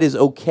some of that is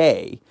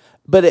okay,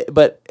 but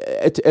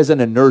it, as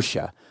an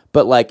inertia,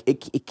 but like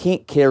it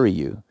can't carry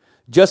you.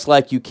 Just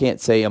like you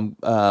can't say,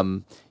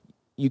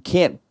 you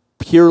can't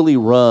purely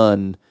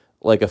run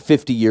like a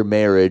 50-year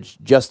marriage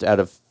just out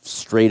of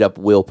straight up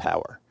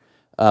willpower.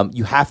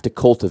 You have to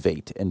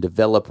cultivate and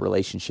develop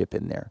relationship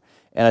in there.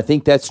 And I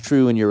think that's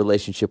true in your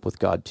relationship with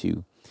God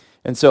too.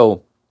 And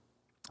so,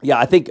 yeah,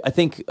 I think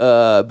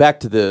back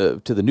to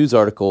the news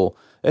article,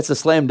 that's a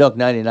slam dunk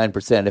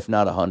 99%, if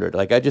not 100.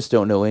 Like, I just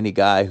don't know any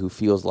guy who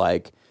feels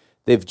like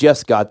they've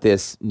just got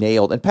this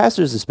nailed. And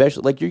pastors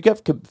especially, like, you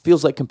got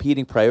feels like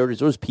competing priorities.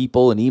 There's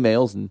people and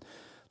emails and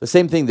the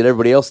same thing that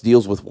everybody else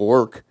deals with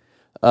work.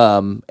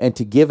 And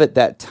to give it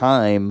that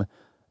time,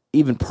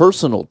 even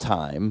personal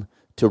time,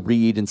 to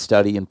read and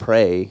study and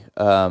pray,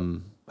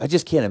 I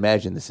just can't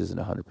imagine this isn't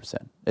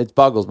 100%. It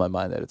boggles my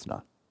mind that it's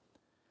not.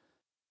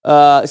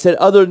 It said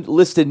other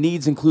listed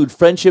needs include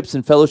friendships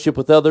and fellowship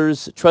with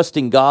others,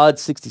 trusting God,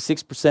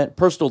 66%,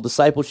 personal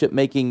discipleship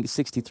making,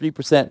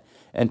 63%,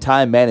 and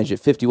time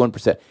management,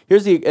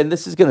 51%. And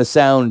this is going to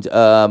sound,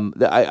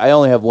 I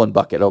only have one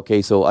bucket,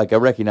 okay? So like I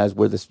recognize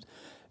where this,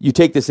 you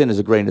take this in as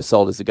a grain of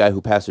salt as a guy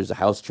who pastors a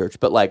house church,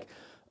 but like,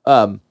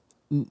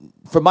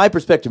 from my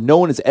perspective, no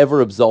one is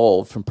ever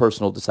absolved from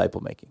personal disciple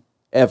making,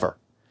 ever.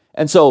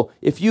 And so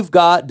if you've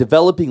got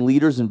developing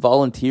leaders and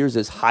volunteers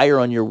as higher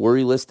on your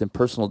worry list than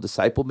personal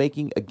disciple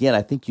making, again,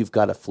 I think you've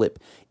got to flip.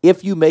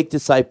 If you make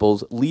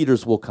disciples,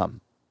 leaders will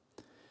come.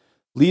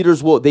 They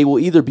will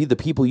either be the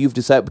people you've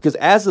decided, because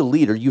as a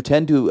leader, you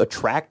tend to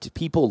attract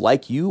people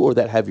like you or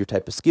that have your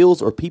type of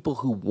skills, or people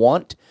who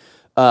want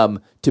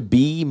to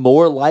be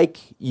more like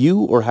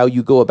you or how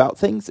you go about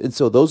things. And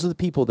so those are the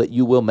people that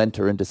you will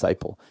mentor and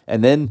disciple.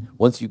 And then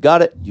once you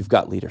got it, you've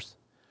got leaders.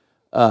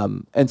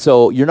 And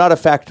so you're not a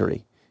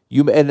factory.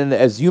 And then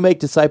as you make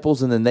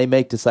disciples and then they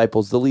make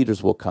disciples, the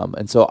leaders will come.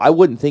 And so I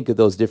wouldn't think of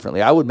those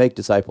differently. I would make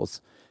disciples.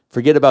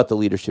 Forget about the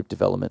leadership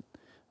development.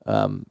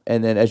 And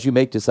then as you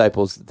make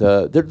disciples,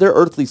 their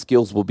earthly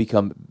skills will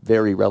become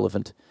very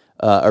relevant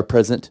or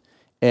present.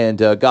 And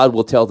God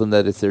will tell them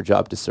that it's their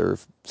job to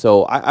serve.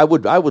 So I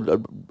would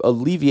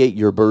alleviate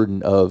your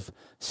burden of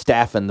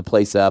staffing the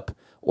place up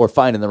or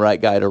finding the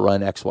right guy to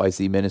run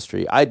XYZ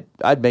ministry.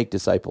 I'd make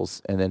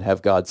disciples and then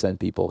have God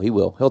send people.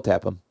 He'll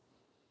tap them.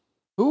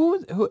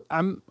 Who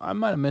I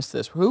might have missed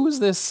this. Who was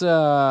this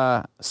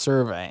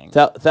surveying?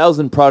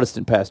 1,000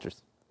 Protestant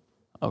pastors.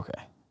 Okay,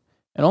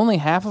 and only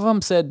half of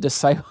them said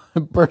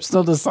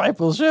personal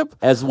discipleship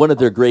as one of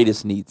their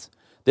greatest needs.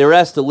 They were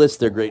asked to list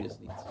their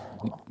greatest needs.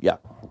 Yeah.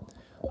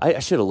 I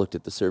should have looked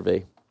at the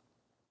survey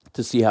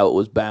to see how it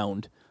was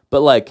bound.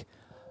 But like,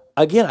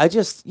 again, I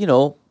just,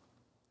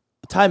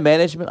 time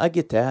management, I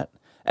get that.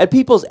 And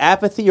people's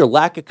apathy or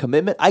lack of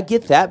commitment, I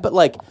get that. But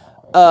like,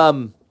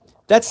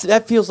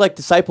 that feels like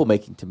disciple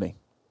making to me.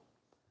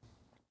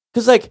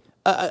 Because like,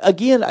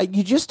 again,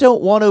 you just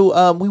don't want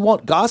to, we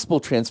want gospel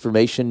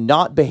transformation,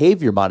 not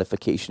behavior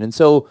modification. And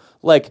so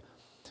like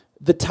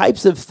the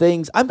types of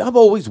things, I'm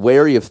always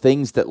wary of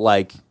things that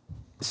like,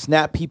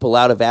 snap people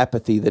out of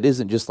apathy that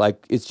isn't just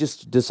like, it's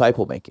just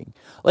disciple making.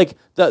 Like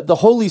the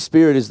Holy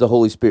Spirit is the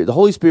Holy Spirit. The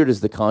Holy Spirit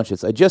is the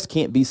conscience. I just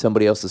can't be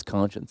somebody else's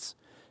conscience.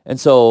 And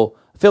so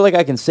I feel like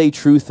I can say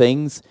true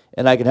things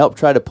and I can help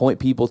try to point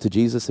people to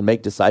Jesus and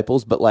make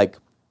disciples. But like,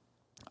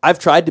 I've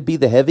tried to be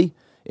the heavy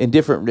in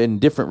different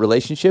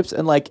relationships.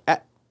 And like,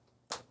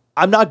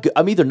 I'm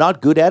either not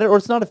good at it or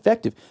it's not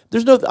effective.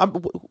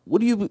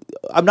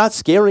 I'm not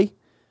scary.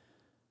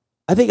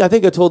 I think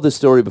I told this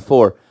story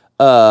before.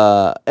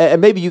 And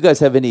maybe you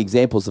guys have any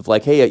examples of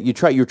like, hey,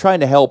 you're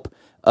trying to help,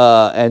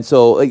 and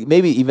so like,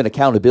 maybe even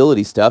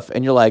accountability stuff,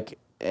 and you're like,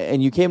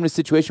 and you came in a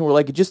situation where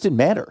like it just didn't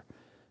matter.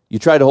 You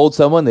tried to hold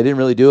someone, they didn't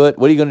really do it.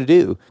 What are you going to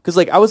do? Because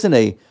like I was in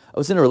a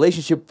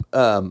relationship.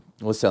 Well,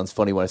 it sounds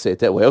funny when I say it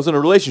that way. I was in a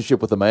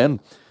relationship with a man.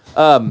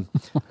 So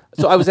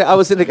I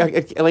was in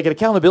like an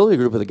accountability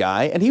group with a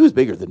guy, and he was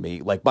bigger than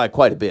me, like by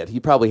quite a bit. He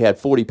probably had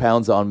 40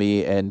 pounds on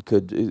me and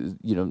could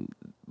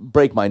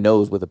break my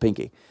nose with a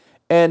pinky.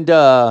 And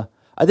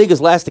I think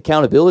his last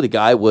accountability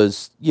guy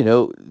was,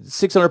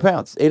 600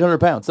 pounds, 800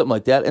 pounds, something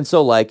like that. And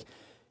so, like,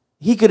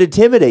 he could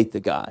intimidate the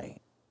guy.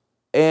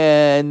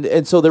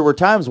 And so there were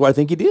times where I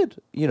think he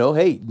did,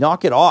 hey,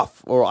 knock it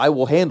off or I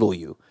will handle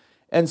you.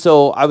 And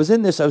so I was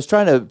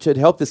trying to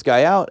help this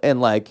guy out.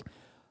 And, like,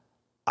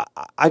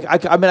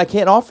 I mean, I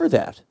can't offer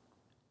that.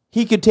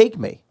 He could take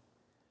me.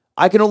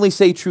 I can only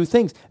say true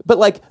things.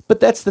 But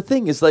that's the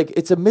thing is, like,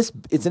 it's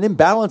an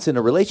imbalance in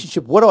a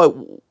relationship.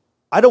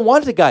 I don't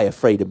want a guy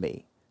afraid of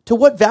me. To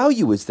what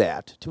value is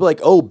that? To be like,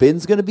 oh,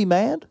 Ben's going to be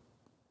mad?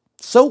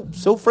 So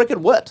freaking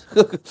what?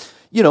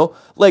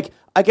 Like,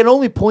 I can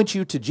only point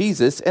you to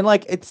Jesus, and,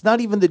 like, it's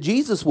not even that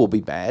Jesus will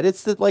be mad.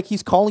 It's that, like,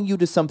 he's calling you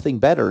to something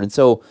better. And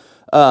so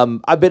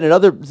I've been in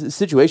other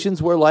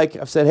situations where, like,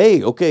 I've said,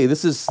 hey, okay,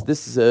 this is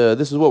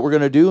what we're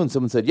going to do. And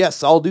someone said,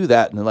 yes, I'll do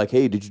that. And they're like,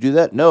 hey, did you do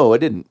that? No, I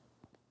didn't.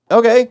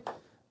 Okay.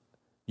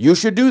 You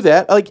should do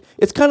that. Like,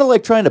 it's kind of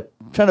like trying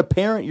to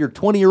parent your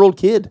 20-year-old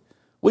kid.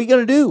 What are you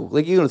going to do?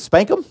 Like, you going to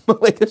spank them?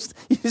 Like,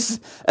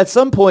 at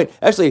some point,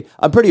 actually,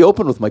 I'm pretty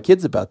open with my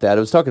kids about that. I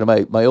was talking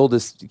to my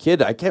oldest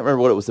kid. I can't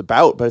remember what it was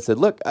about, but I said,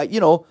 look, I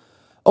know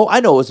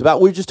what it was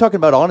about. We were just talking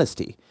about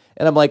honesty.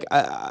 And I'm like,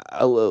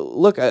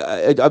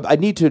 I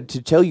need to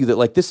tell you that,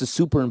 like, this is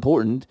super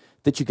important,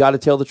 that you got to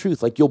tell the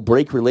truth. Like, you'll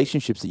break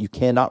relationships that you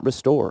cannot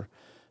restore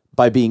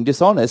by being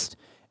dishonest.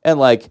 And,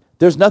 like,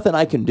 there's nothing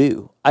I can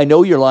do. I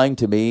know you're lying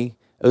to me.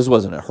 This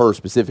wasn't a her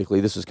specifically.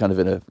 This was kind of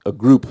in a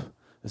group.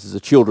 This is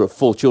a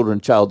full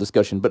child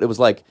discussion. But it was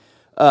like,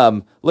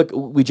 look,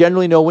 we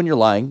generally know when you're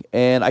lying,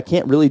 and I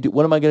can't really do,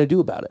 what am I going to do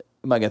about it?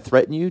 Am I going to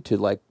threaten you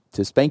to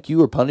spank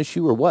you or punish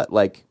you or what?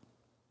 Like,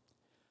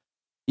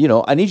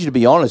 I need you to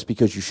be honest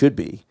because you should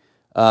be.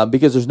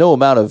 Because there's no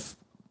amount of,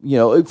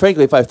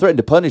 frankly, if I threaten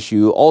to punish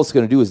you, all it's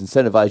going to do is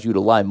incentivize you to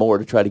lie more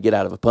to try to get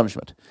out of a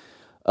punishment.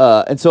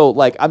 And so,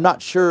 like, I'm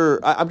not sure.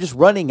 I'm just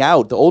running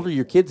out. The older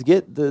your kids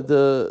get,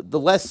 the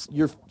less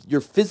your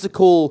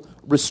physical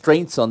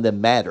restraints on them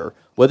matter.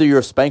 Whether you're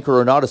a spanker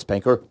or not a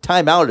spanker,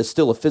 timeout is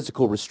still a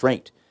physical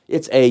restraint.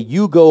 It's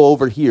you go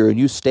over here and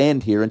you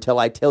stand here until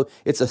I tell.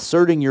 It's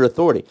asserting your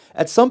authority.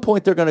 At some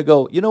point, they're going to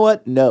go, you know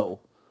what? No,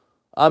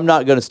 I'm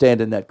not going to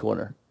stand in that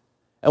corner.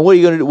 And what are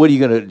you going to do? What are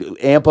you going to do?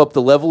 Amp up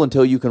the level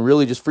until you can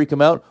really just freak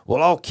them out?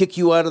 Well, I'll kick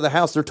you out of the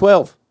house. They're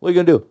 12. What are you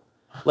going to do?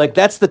 Like,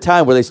 that's the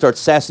time where they start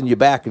sassing you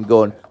back and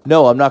going,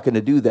 no, I'm not going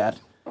to do that.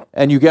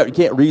 And you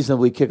can't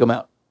reasonably kick them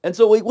out. And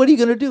so what are you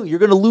going to do? You're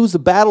going to lose the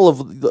battle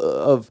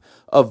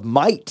of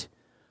might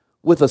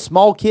with a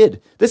small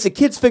kid.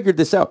 Kids figured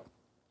this out.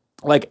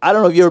 Like, I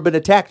don't know if you've ever been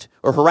attacked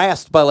or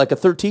harassed by, like, a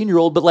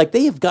 13-year-old, but, like,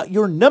 they have got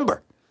your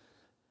number.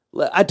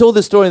 I told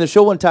this story in the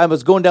show one time. I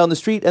was going down the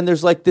street, and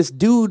there's, like, this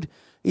dude.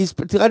 He's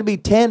got to be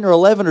 10 or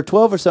 11 or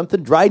 12 or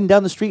something, riding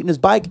down the street in his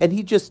bike, and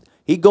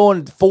he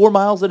going 4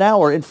 miles an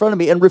hour in front of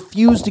me and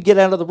refused to get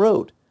out of the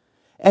road.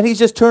 And he's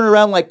just turning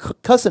around, like,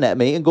 cussing at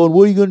me and going,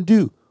 what are you going to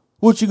do?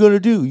 What you going to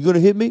do? You going to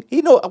hit me?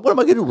 What am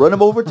I going to do, run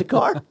him over to the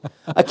car?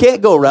 I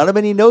can't go around him,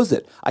 and he knows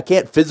it. I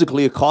can't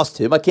physically accost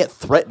him. I can't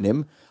threaten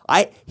him.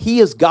 He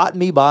has got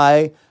me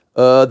by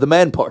the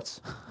man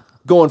parts,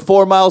 going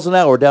 4 miles an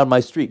hour down my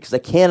street because I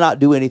cannot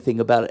do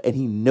anything about it, and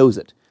he knows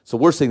it. It's the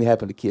worst thing that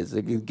happened to kids.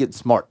 They get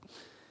smart.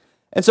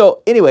 And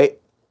so, anyway,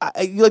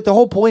 the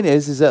whole point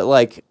is that,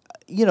 like,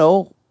 if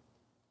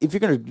you're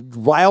going to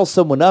rile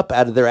someone up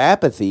out of their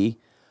apathy,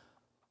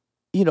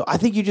 I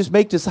think you just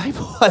make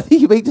disciples. I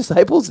think you make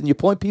disciples and you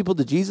point people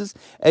to Jesus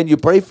and you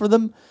pray for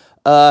them.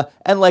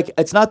 And, like,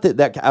 it's not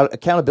that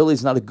accountability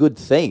is not a good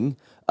thing.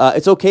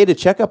 It's okay to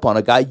check up on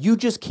a guy. You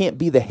just can't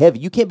be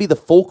you can't be the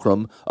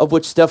fulcrum of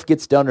which stuff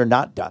gets done or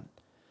not done.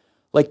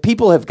 Like,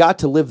 people have got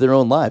to live their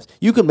own lives.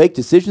 You can make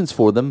decisions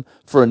for them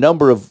for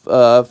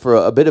for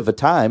a bit of a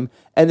time,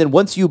 and then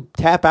once you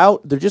tap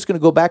out, they're just going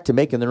to go back to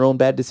making their own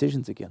bad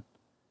decisions again.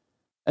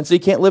 And so you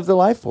can't live their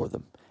life for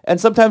them.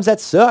 And sometimes that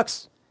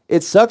sucks.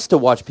 It sucks to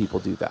watch people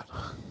do that.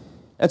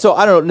 And so,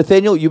 I don't know,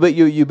 Nathaniel, you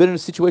been in a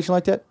situation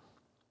like that?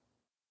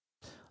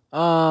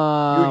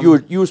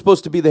 You were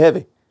supposed to be the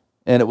heavy,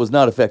 and it was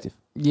not effective.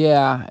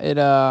 Yeah,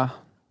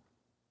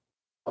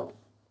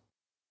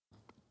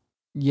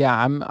 Yeah,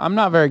 I'm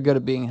not very good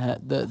at being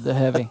the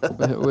heavy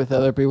with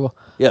other people.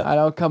 Yeah, I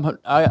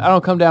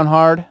don't come down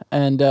hard,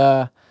 and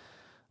I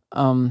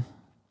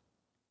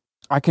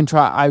can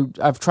try.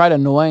 I've tried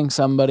annoying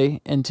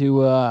somebody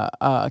into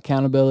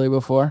accountability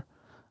before,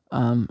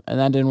 and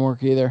that didn't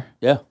work either.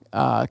 Yeah,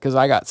 because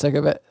I got sick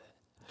of it.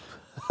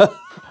 I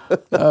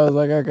was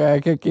like, okay, I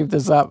can't keep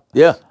this up.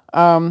 Yeah.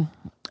 And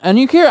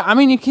you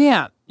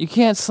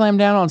can't slam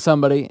down on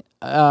somebody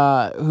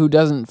who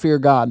doesn't fear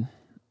God.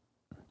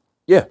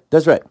 Yeah,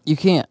 that's right. You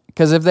can't,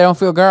 because if they don't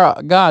feel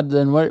God,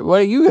 then what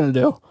are you gonna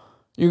do?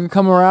 You can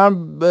come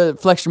around,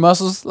 flex your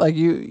muscles like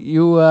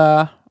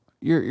you're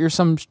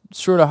some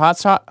sort of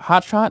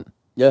hot shot.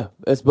 Yeah,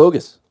 that's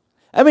bogus.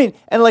 I mean,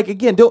 and, like,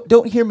 again,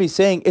 don't hear me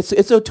saying it's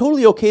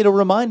totally okay to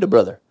remind a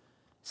brother.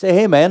 Say,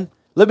 hey, man,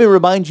 let me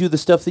remind you the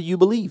stuff that you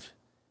believe.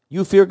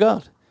 You fear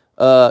God.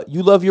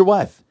 You love your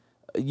wife.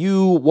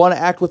 You want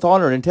to act with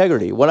honor and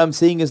integrity. What I'm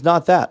seeing is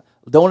not that.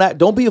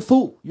 Don't be a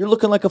fool. You're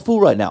looking like a fool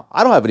right now.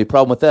 I don't have any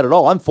problem with that at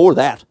all. I'm for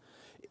that.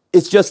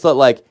 It's just that,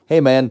 like,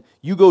 hey, man,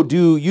 you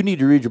need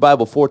to read your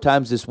Bible 4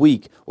 times this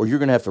week, or you're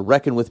going to have to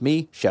reckon with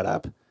me. Shut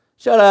up.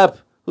 Shut up.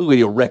 Who are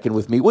you reckon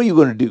with me? What are you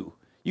going to do?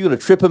 You going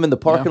to trip him in the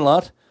parking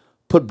lot?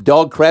 Put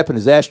dog crap in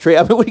his ashtray?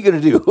 I mean, what are you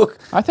going to do?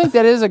 I think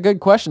that is a good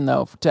question,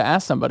 though, to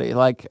ask somebody.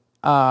 Like,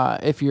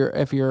 if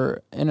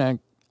you're in a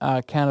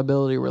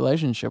accountability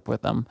relationship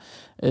with them,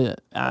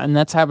 and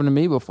that's happened to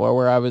me before,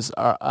 where I was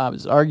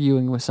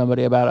arguing with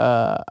somebody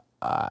about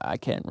I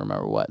can't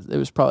remember what. It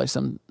was probably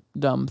some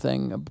dumb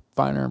thing, a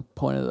finer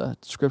point of the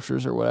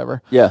scriptures or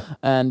whatever. Yeah.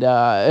 And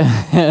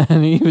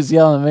and he was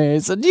yelling at me. He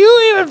said, "Do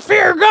you even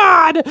fear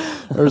God?"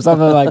 or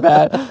something like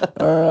that.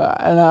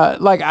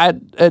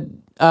 It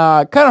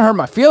kind of hurt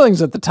my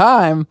feelings at the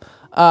time.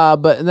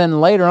 But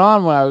then later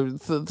on, when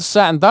I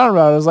sat and thought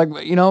about it, I was like,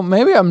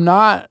 maybe I'm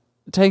not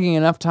taking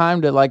enough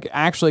time to like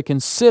actually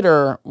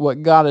consider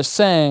what God is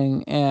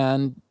saying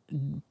and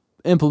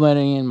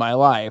implementing in my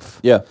life.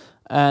 Yeah.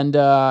 And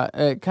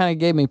it kind of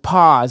gave me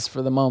pause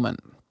for the moment.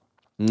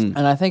 And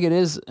I think it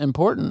is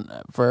important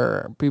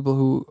for people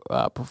who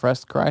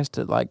profess Christ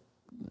to like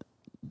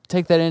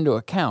take that into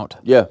account.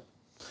 Yeah.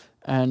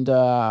 And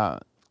I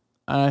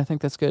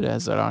think that's good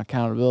as an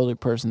accountability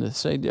person to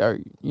say, are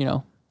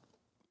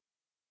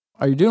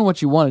you doing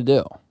what you want to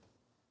do?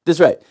 That's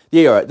right.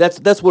 Yeah, you're right.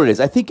 That's what it is.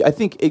 I think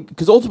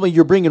because ultimately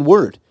you're bringing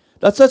word.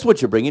 That's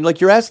what you're bringing. Like,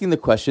 you're asking the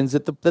questions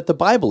that the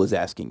Bible is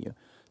asking you,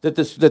 that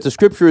the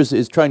Scripture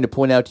is trying to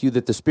point out to you,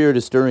 that the Spirit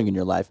is stirring in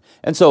your life.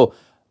 And so,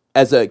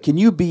 can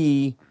you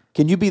be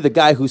the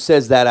guy who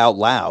says that out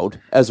loud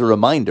as a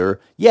reminder?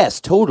 Yes,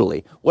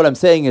 totally. What I'm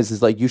saying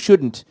is like,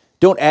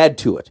 don't add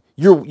to it.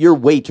 Your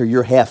weight or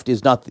your heft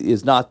is not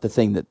the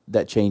thing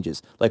that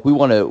changes. Like,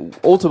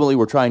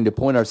 we're trying to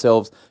point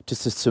ourselves to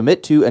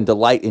submit to and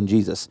delight in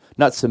Jesus,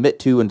 not submit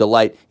to and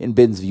delight in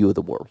Ben's view of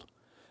the world.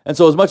 And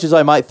so, as much as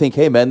I might think,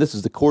 hey man, this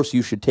is the course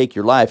you should take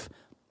your life,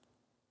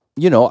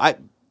 I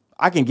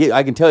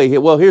can tell you,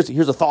 well, here's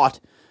a thought.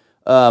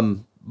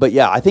 But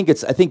yeah, I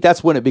think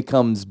that's when it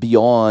becomes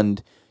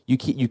beyond.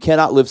 You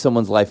cannot live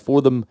someone's life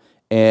for them,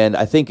 and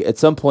I think at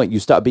some point you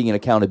stop being an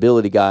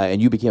accountability guy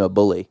and you became a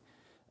bully.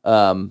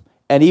 And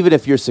even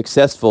if you're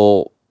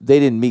successful, they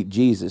didn't meet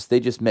Jesus; they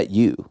just met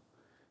you.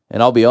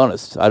 And I'll be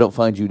honest, I don't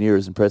find you near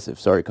as impressive.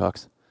 Sorry,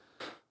 Cox.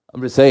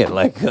 I'm just saying,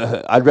 like,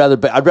 I'd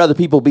rather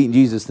people beating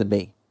Jesus than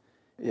me,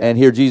 and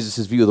hear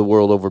Jesus' view of the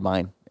world over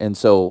mine. And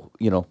so,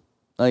 I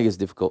think it's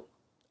difficult.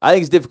 I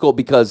think it's difficult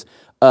because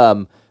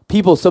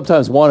people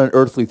sometimes want an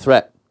earthly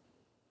threat.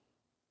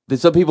 That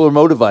some people are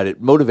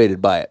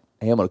motivated by it.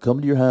 Hey, I'm going to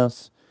come to your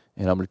house,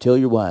 and I'm going to tell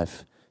your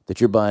wife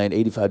that you're buying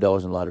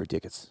 $85 in lottery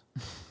tickets.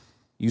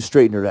 You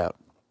straighten her out.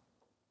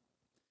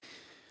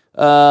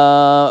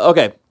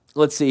 Okay,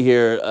 let's see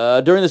here.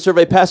 During the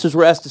survey, pastors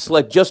were asked to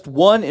select just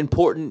one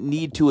important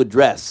need to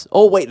address.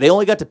 Oh, wait, they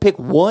only got to pick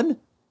one?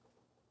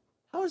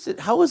 How is it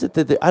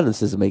that I don't know,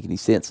 this doesn't make any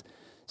sense.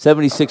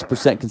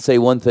 76% can say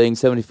one thing,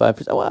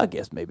 75%. Well, I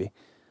guess maybe.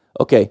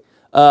 Okay.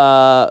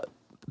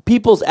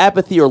 People's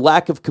apathy or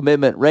lack of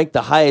commitment ranked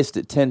the highest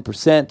at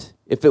 10%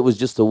 if it was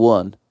just the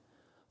one,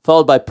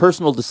 followed by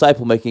personal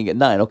disciple making at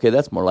 9%. Okay,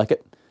 that's more like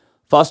it.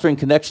 Fostering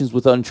connections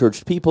with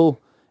unchurched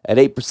people at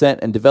 8%,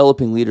 and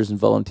developing leaders and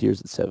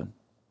volunteers at 7%.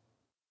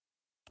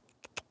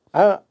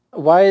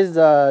 Why is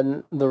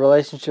the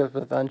relationship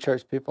with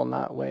unchurched people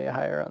not way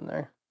higher on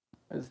there?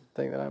 Is the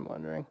thing that I'm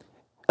wondering.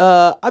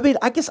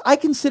 I guess I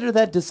consider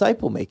that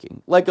disciple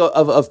making, like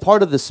of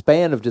part of the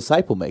span of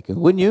disciple making,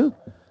 wouldn't you?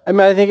 I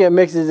mean, I think it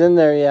mixes in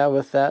there,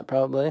 with that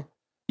probably.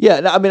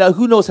 Yeah, I mean,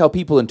 who knows how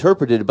people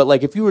interpret it, but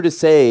like if you were to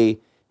say,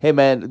 hey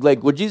man,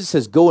 like when Jesus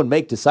says go and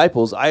make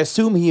disciples, I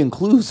assume he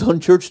includes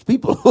unchurched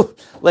people.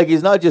 Like,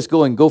 he's not just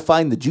going, go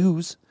find the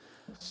Jews.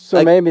 So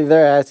like, maybe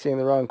they're asking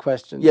the wrong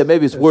questions. Yeah,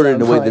 maybe it's worded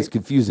in a way that's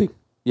confusing.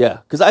 Yeah,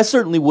 because I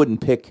certainly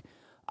wouldn't pick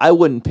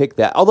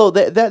that. Although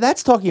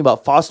that's talking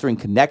about fostering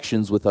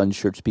connections with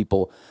unchurched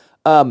people.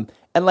 And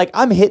like,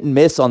 I'm hit and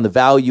miss on the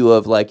value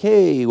of like,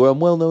 hey, I'm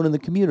well known in the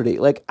community.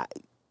 Like,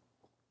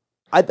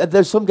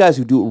 there's some guys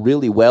who do it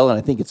really well, and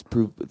I think it's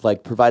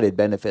provided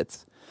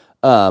benefits.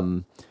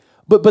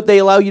 But they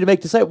allow you to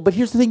make disciples. But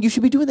here's the thing: you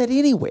should be doing that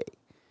anyway.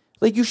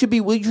 Like, you should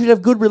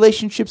have good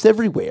relationships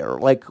everywhere.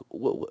 Like,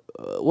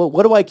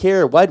 what do I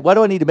care? Why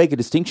do I need to make a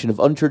distinction of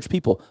unchurched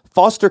people?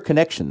 Foster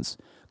connections.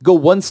 Go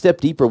one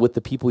step deeper with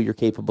the people you're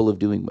capable of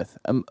doing with.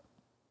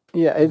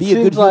 It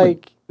seems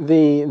like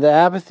the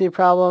apathy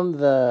problem,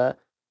 the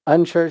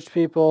unchurched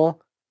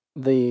people,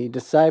 the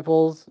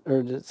disciples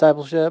or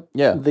discipleship,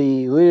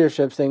 the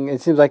leadership thing,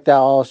 it seems like that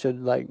all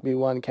should like be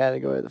one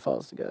category that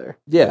falls together.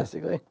 Yeah.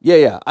 Basically.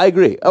 Yeah, I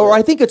agree. Or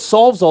I think it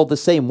solves all the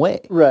same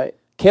way. Right.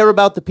 Care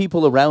about the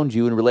people around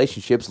you in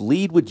relationships,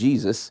 lead with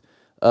Jesus,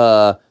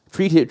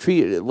 treat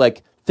it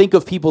like, think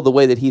of people the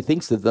way that he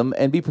thinks of them,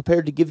 and be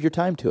prepared to give your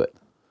time to it.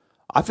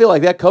 I feel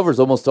like that covers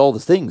almost all the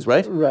things,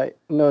 right? Right.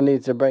 No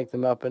need to break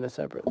them up into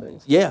separate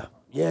things. Yeah.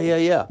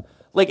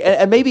 Like,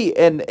 and maybe,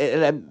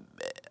 and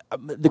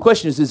the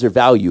question is there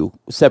value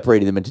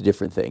separating them into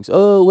different things?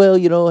 Oh, well,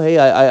 hey,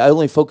 I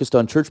only focused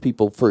on church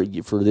people for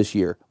this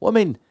year. Well, I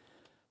mean,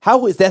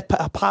 how is that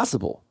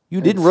possible?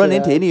 You didn't run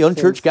into any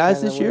unchurched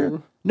guys this year?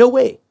 Weird. No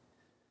way.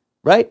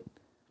 Right?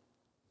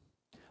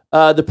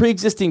 The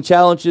pre-existing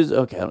challenges,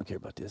 okay, I don't care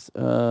about this.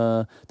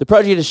 The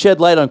project has shed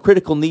light on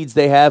critical needs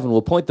they have and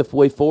will point the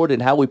way forward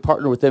and how we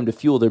partner with them to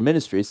fuel their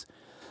ministries.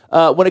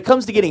 When it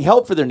comes to getting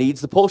help for their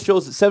needs, the poll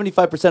shows that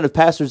 75% of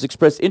pastors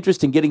express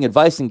interest in getting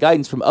advice and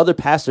guidance from other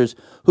pastors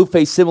who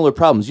face similar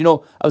problems. I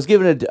was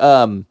giving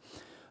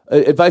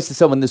advice to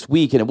someone this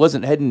week, and it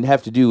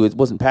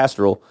wasn't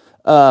pastoral,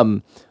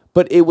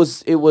 but it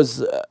was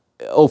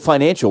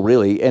financial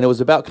really, and it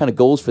was about kind of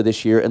goals for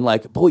this year. And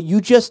like, boy,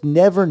 you just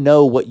never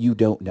know what you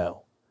don't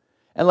know.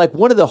 And like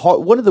one of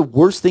the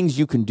worst things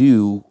you can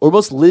do, or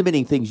most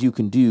limiting things you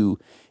can do,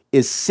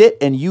 is sit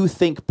and you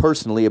think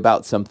personally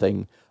about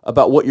something,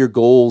 about what your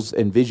goals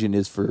and vision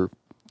is for,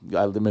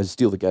 I'm going to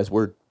steal the guy's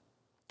word,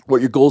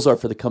 what your goals are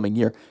for the coming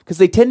year, because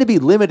they tend to be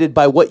limited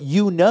by what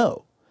you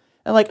know.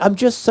 And like, I'm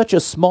just such a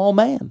small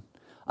man.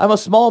 I'm a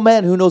small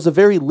man who knows a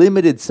very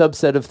limited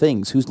subset of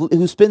things,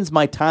 who spends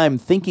my time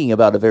thinking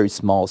about a very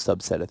small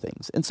subset of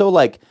things. And so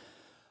like,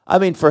 I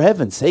mean, for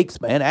heaven's sakes,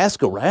 man,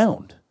 ask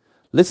around.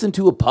 Listen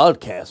to a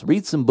podcast,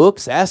 read some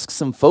books, ask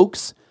some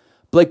folks.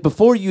 Like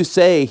before you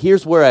say,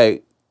 here's where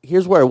I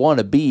want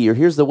to be, or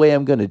here's the way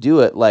I'm going to do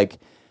it, like,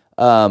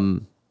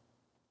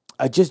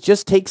 I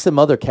just take some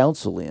other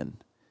counsel in,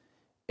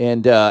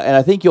 and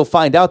I think you'll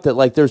find out that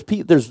like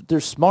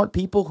there's smart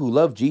people who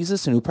love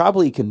Jesus and who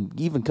probably can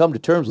even come to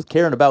terms with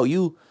caring about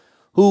you,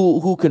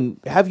 who can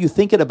have you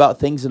thinking about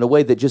things in a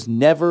way that just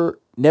never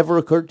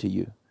occurred to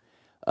you,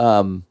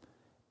 and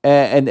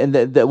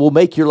that will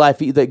make your life,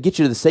 that get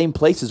you to the same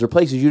places or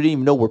places you didn't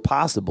even know were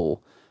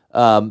possible.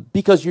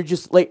 Because you're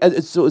just like,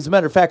 so as a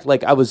matter of fact,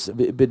 like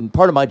been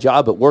part of my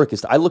job at work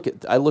is I look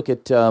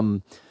at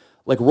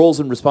like roles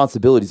and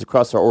responsibilities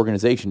across our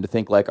organization to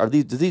think like,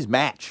 does these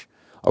match?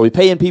 Are we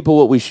paying people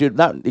what we should?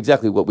 Not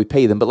exactly what we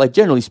pay them, but like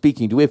generally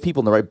speaking, do we have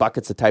people in the right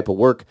buckets of type of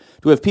work?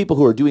 Do we have people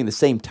who are doing the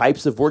same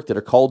types of work that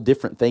are called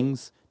different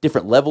things,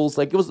 different levels?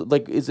 Like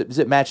is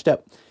it matched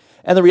up?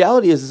 And the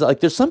reality is like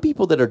there's some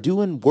people that are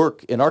doing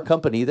work in our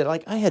company that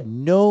like I had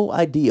no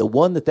idea,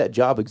 one, that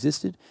job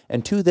existed,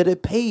 and two, that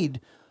it paid.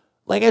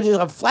 Like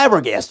I'm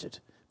flabbergasted.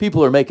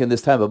 People are making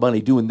this type of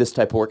money doing this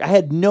type of work. I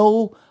had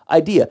no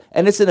idea.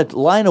 And it's in a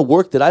line of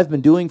work that I've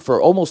been doing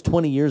for almost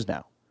 20 years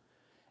now.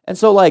 And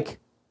so like,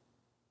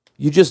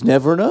 you just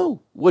never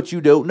know what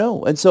you don't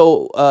know. And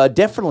so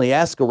definitely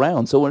ask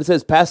around. So when it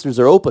says pastors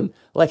are open,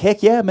 like,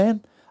 heck yeah,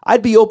 man.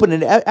 I'd be open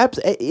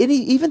to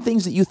even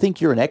things that you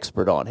think you're an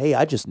expert on. Hey,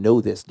 I just know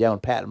this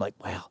down pat. I'm like,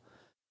 wow,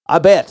 I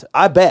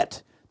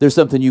bet there's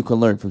something you can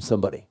learn from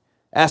somebody.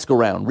 Ask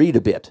around, read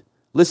a bit,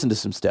 listen to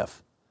some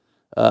stuff.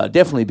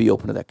 Definitely be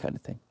open to that kind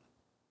of thing.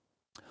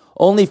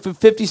 Only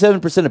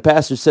 57% of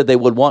pastors said they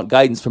would want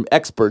guidance from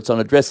experts on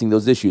addressing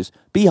those issues.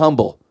 Be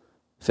humble,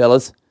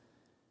 fellas.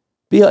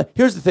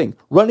 Here's the thing.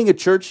 Running a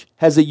church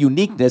has a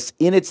uniqueness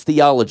in its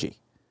theology.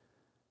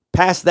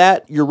 Past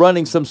that, you're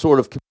running some sort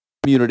of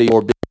community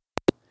or business,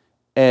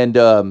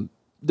 and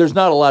there's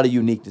not a lot of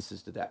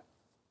uniquenesses to that.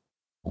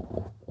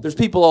 There's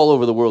people all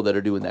over the world that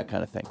are doing that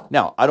kind of thing.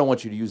 Now, I don't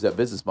want you to use that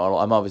business model.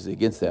 I'm obviously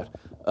against that.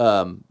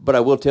 But I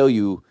will tell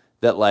you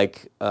that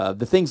like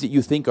the things that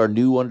you think are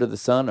new under the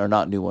sun are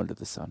not new under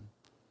the sun.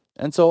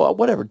 And so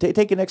whatever,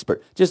 take an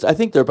expert. I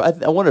think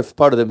I wonder if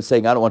part of them is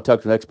saying, I don't want to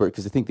talk to an expert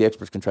because they think the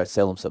experts can try to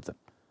sell them something.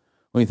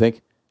 What do you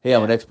think? Hey,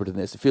 I'm an expert in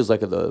this. It feels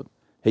like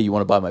hey, you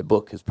want to buy my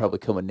book is probably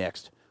coming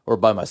next, or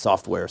buy my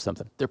software or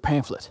something. Their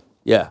pamphlet.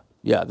 Yeah,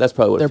 that's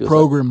probably what it feels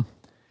program.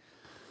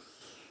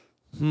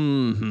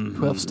 Like.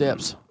 12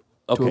 steps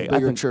to a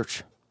bigger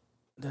church.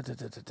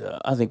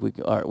 I think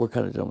all right, we're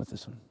kind of done with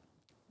this one.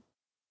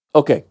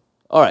 Okay,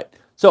 all right.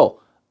 So,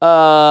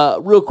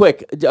 real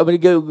quick, I'm going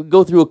to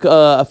go through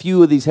a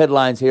few of these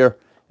headlines here,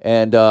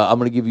 and I'm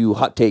going to give you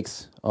hot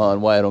takes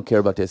on why I don't care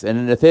about this.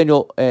 And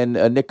Nathaniel and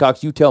Nick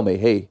Cox, you tell me,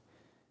 hey,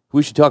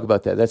 we should talk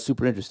about that. That's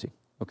super interesting,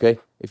 okay,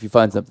 if you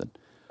find something.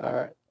 All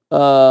right.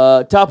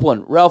 Top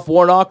one, Ralph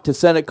Warnock to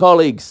Senate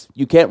colleagues.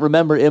 You can't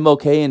remember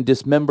MLK and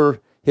dismember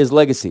his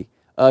legacy.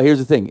 Here's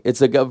the thing.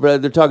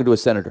 They're talking to a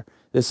senator.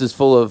 This is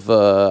full of,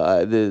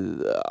 I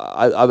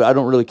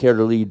don't really care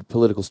to read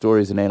political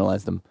stories and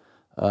analyze them.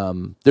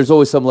 There's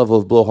always some level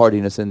of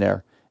blowhardiness in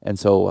there, and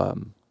so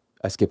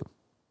I skip them.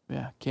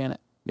 Yeah, can it?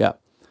 Yeah.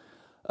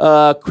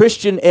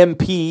 Christian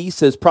MP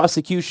says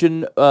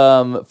prosecution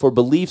for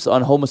beliefs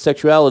on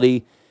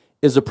homosexuality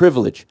is a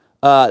privilege.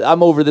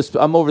 I'm over this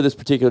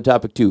particular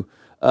topic too.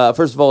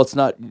 First of all, it's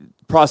not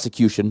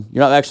prosecution.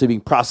 You're not actually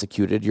being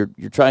prosecuted. You're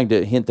trying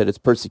to hint that it's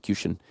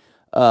persecution.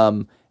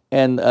 And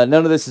none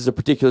of this is a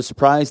particular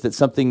surprise. That's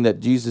something that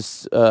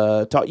Jesus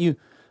taught you,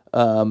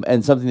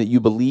 and something that you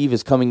believe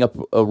is coming up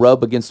a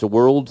rub against a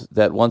world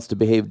that wants to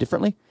behave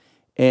differently.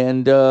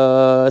 And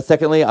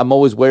secondly, I'm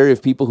always wary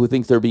of people who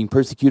think they're being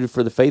persecuted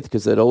for the faith,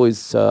 because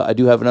I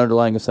do have an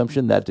underlying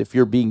assumption that if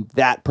you're being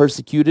that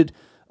persecuted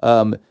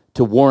to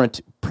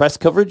warrant press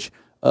coverage,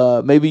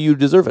 maybe you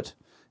deserve it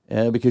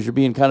because you're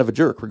being kind of a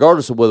jerk,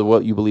 regardless of whether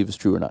what you believe is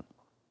true or not.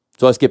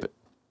 So I skip it.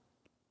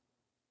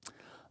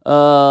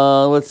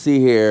 Let's see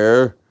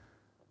here.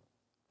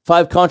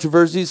 5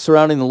 controversies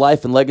surrounding the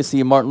life and legacy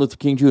of Martin Luther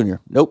King Jr.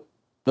 Nope.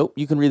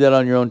 You can read that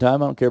on your own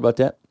time. I don't care about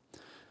that.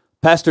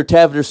 Pastor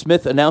Tavener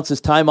Smith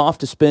announces time off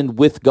to spend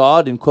with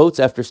God, in quotes,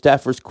 after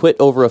staffers quit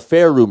over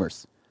affair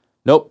rumors.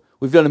 Nope.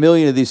 We've done a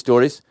million of these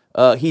stories.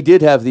 He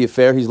did have the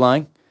affair. He's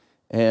lying.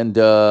 And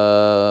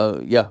I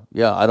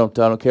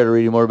don't care to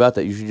read any more about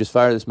that. You should just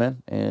fire this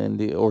man,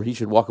 or he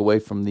should walk away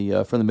from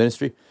the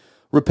ministry,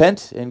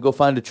 repent, and go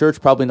find a church.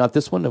 Probably not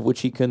this one, of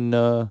which he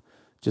can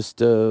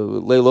just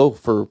lay low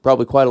for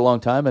probably quite a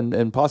long time,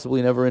 and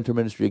possibly never enter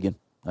ministry again.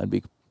 I'd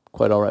be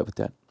quite all right with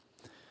that.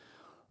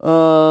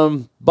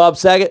 Bob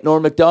Saget,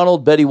 Norm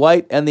Macdonald, Betty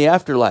White, and the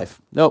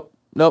afterlife. Nope,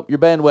 you're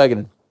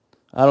bandwagoning.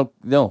 I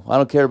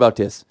don't care about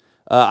this.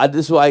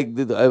 This is why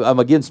I'm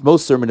against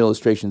most sermon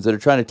illustrations that are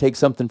trying to take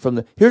something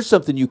from here's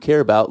something you care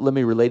about, let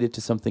me relate it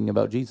to something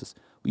about Jesus.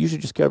 Well, you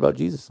should just care about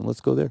Jesus, and let's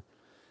go there.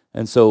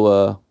 And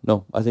so,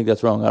 no, I think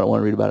that's wrong. I don't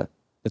want to read about it.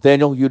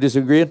 Nathaniel, you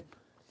disagreeing?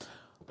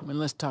 I mean,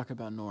 let's talk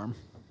about Norm.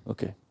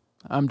 Okay.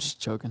 I'm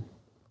just joking.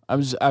 I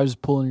was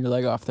pulling your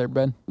leg off there,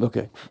 Ben.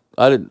 Okay.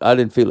 I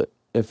didn't feel it.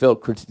 It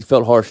felt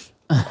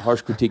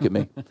harsh critique at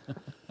me.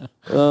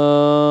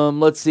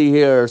 Let's see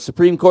here.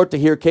 Supreme Court to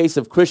hear case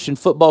of Christian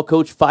football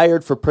coach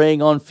fired for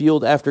praying on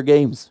field after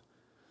games.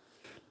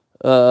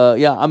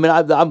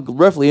 I'm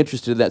roughly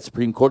interested in that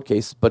Supreme Court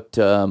case, but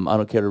I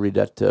don't care to read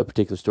that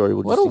particular story.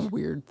 What a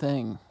weird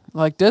thing.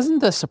 Like, doesn't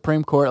the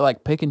Supreme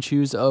Court pick and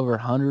choose over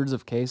hundreds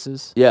of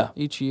cases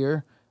each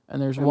year?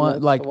 And there's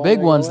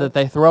big ones that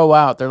they throw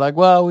out. They're like,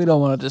 well, we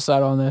don't want to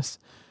decide on this.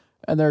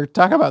 And they're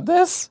talking about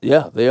this?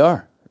 Yeah, they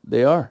are.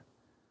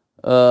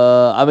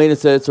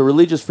 It's a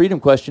religious freedom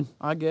question.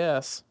 I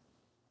guess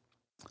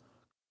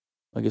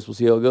we'll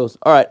see how it goes.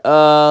 All right,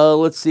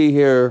 let's see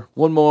here.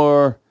 One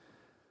more.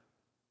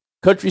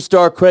 Country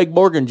star Craig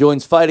Morgan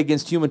joins fight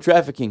against human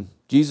trafficking.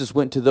 Jesus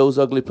went to those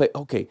ugly places.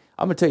 Okay,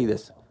 I'm going to tell you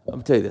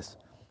this.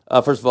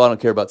 First of all, I don't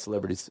care about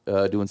celebrities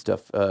doing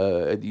stuff.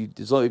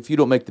 If you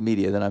don't make the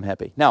media, then I'm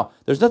happy. Now,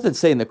 there's nothing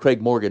saying that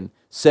Craig Morgan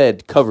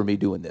said, cover me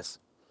doing this.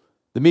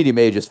 The media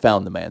may have just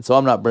found the man, so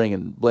I'm not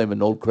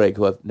blaming old Craig,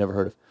 who I've never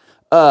heard of.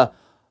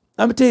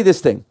 I'm going to tell you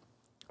this thing.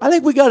 I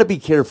think we got to be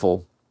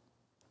careful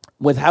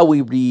with how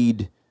we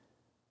read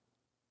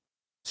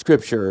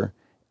Scripture,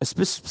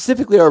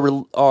 specifically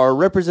our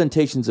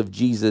representations of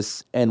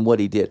Jesus and what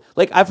he did.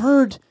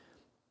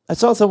 I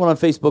saw someone on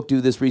Facebook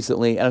do this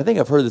recently, and I think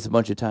I've heard this a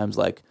bunch of times,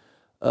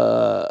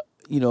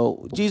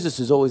 Jesus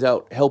is always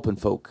out helping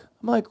folk.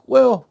 I'm like,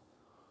 well,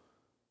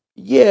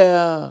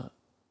 yeah,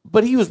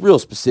 but he was real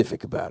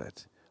specific about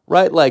it,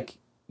 right?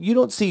 You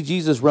don't see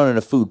Jesus running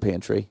a food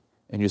pantry,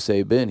 and you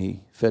say, Ben,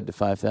 he fed the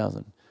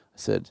 5,000. I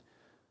said,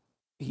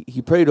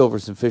 he prayed over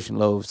some fish and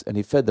loaves, and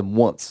he fed them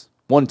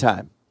one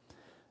time.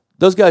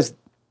 Those guys,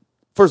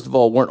 first of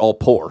all, weren't all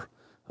poor.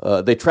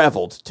 They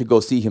traveled to go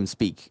see him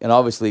speak, and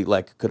obviously,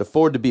 could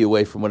afford to be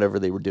away from whatever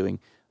they were doing.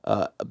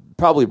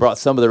 Probably brought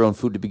some of their own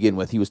food to begin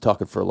with. He was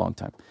talking for a long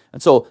time.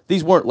 And so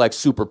these weren't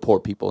super poor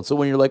people. And so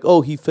when you're like,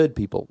 oh, he fed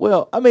people.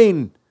 Well,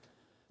 he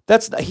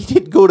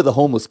didn't go to the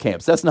homeless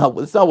camps. That's not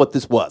what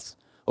this was.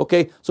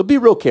 Okay? So be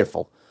real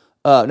careful.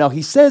 Now,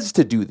 he says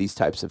to do these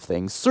types of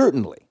things,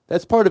 certainly.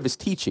 That's part of his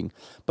teaching.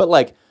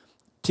 But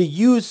to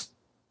use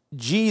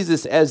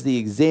Jesus as the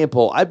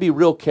example, I'd be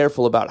real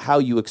careful about how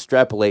you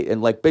extrapolate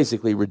and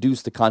basically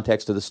reduce the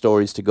context of the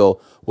stories to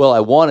go, well, I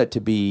want it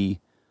to be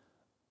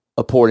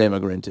a poor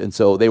immigrant, and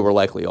so they were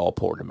likely all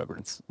poor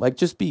immigrants.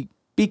 Just be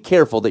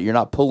careful that you're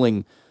not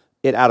pulling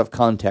it out of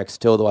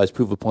context to otherwise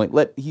prove a point.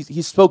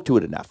 He spoke to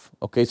it enough,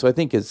 okay? So I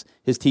think his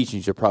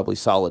teachings are probably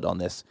solid on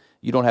this.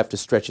 You don't have to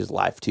stretch his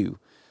life too,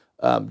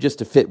 just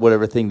to fit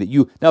whatever thing that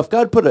you... Now, if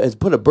God has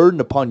put a burden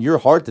upon your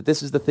heart that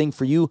this is the thing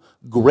for you,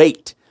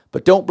 great.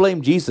 But don't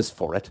blame Jesus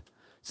for it.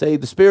 Say,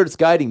 the Spirit is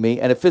guiding me,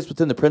 and it fits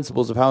within the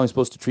principles of how I'm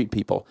supposed to treat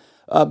people.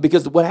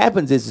 Because what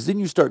happens is then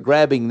you start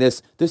grabbing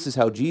this is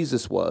how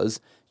Jesus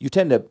was. You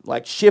tend to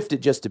shift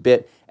it just a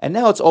bit, and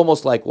now it's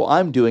almost like, well,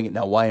 I'm doing it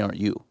now, why aren't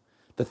you?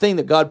 The thing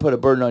that God put a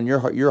burden on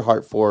your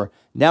heart for,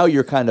 now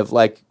you're kind of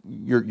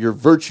you're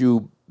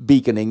virtue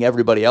beaconing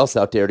everybody else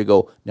out there to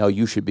go, now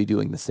you should be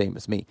doing the same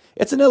as me.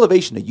 It's an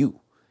elevation of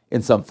you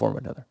in some form or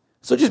another.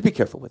 So just be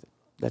careful with it.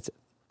 That's it.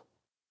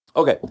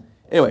 Okay,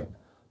 anyway.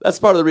 That's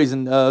part of the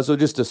reason. So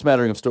just a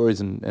smattering of stories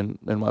and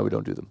why we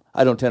don't do them.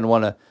 I don't tend to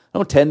want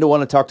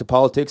to talk to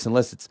politics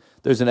unless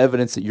there's an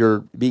evidence that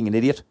you're being an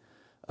idiot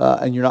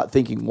and you're not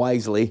thinking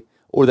wisely,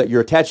 or that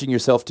you're attaching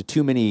yourself to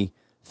too many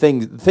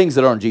things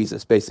that aren't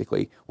Jesus,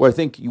 basically. Where I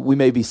think we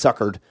may be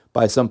suckered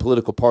by some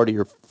political party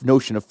or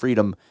notion of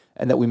freedom,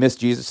 and that we miss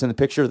Jesus in the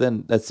picture.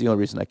 Then that's the only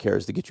reason I care,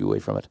 is to get you away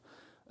from it.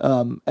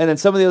 And then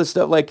some of the other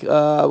stuff,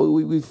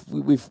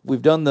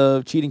 we've done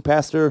the cheating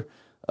pastor.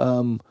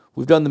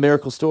 We've done the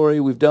miracle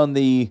story. We've done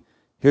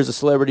here's a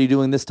celebrity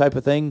doing this type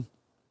of thing.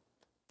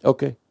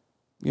 Okay.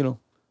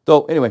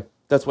 So anyway,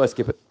 that's why I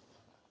skip it.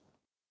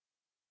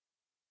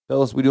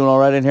 Fellas, we doing all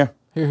right in here?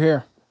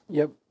 Here.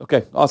 Yep.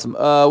 Okay, awesome.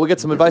 We got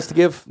some advice to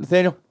give,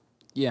 Nathaniel?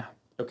 Yeah.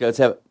 Okay, let's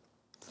have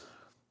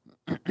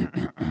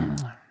it.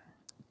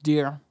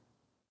 Dear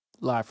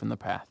Live from the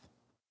Path.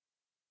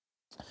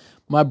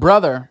 My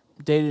brother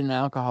dated an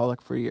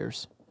alcoholic for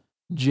years.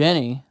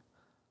 Jenny's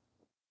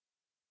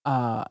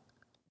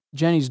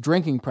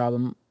drinking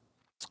problem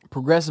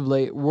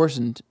progressively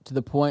worsened to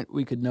the point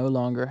we could no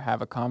longer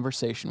have a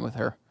conversation with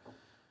her.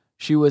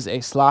 She was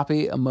a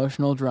sloppy,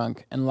 emotional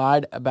drunk and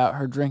lied about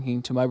her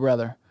drinking to my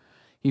brother.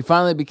 He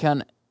finally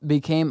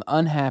became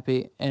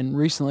unhappy and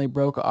recently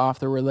broke off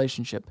the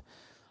relationship.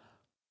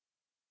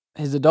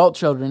 His adult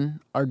children,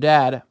 our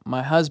dad,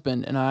 my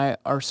husband, and I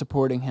are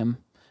supporting him,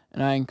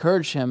 and I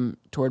encourage him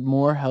toward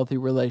more healthy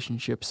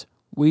relationships.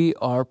 We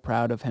are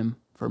proud of him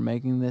for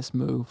making this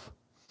move.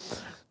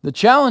 The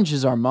challenge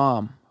is our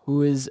mom,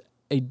 who is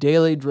a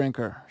daily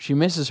drinker. She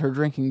misses her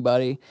drinking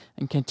buddy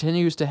and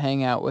continues to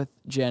hang out with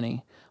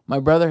Jenny. My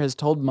brother has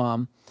told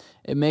Mom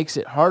it makes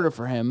it harder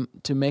for him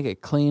to make a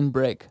clean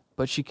break,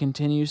 but she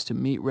continues to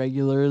meet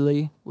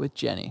regularly with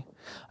Jenny.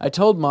 I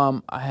told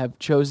Mom I have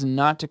chosen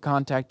not to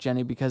contact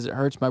Jenny because it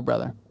hurts my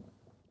brother.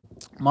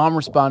 Mom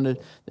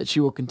responded that she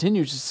will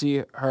continue to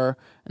see her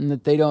and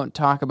that they don't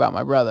talk about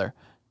my brother.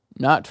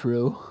 Not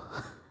true.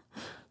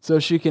 So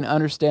she can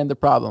understand the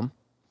problem.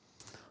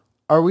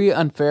 Are we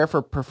unfair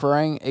for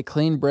preferring a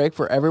clean break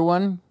for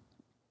everyone?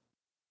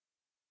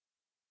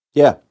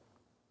 Yeah.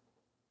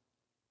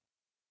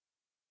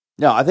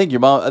 No, I think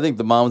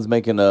the mom's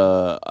making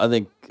a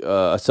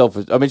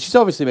selfish. I mean, she's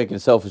obviously making a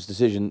selfish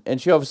decision,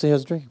 and she obviously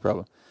has a drinking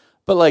problem.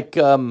 But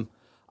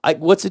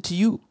what's it to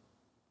you?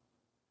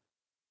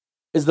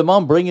 Is the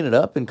mom bringing it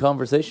up in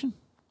conversation?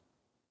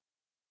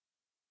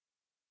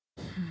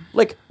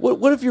 Like,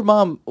 what if your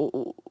mom?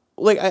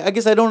 Like, I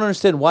guess I don't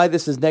understand why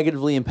this is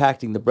negatively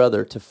impacting the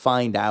brother to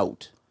find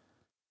out.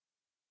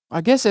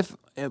 I guess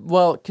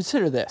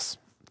consider this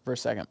for a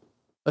second.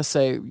 Let's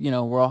say,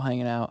 we're all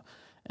hanging out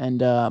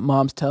and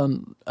Mom's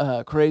telling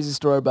a crazy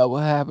story about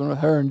what happened with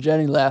her and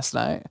Jenny last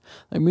night.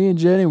 Like, me and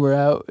Jenny were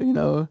out,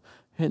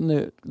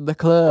 hitting the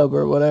club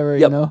or whatever,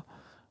 yep.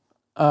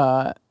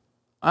 I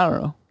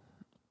don't know.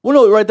 Well,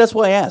 no, right, that's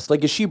why I asked.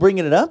 Like, is she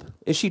bringing it up?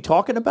 Is she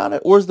talking about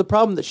it? Or is the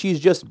problem that she's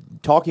just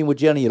talking with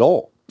Jenny at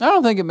all? I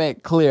don't think it made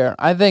it clear.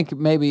 I think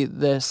maybe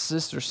the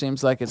sister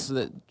seems like it's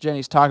that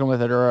Jenny's talking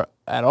with her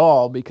at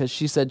all because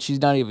she said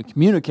she's not even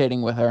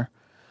communicating with her.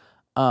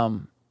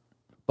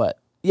 But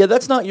yeah,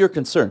 that's not your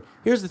concern.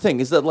 Here's the thing: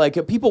 is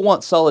that people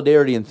want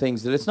solidarity in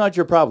things that it's not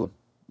your problem.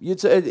 You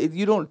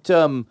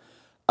don't.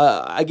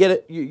 I get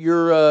it.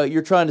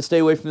 You're trying to stay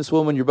away from this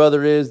woman. Your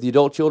brother is. The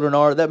adult children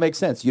are. That makes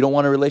sense. You don't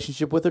want a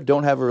relationship with her.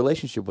 Don't have a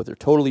relationship with her.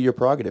 Totally your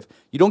prerogative.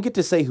 You don't get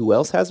to say who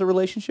else has a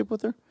relationship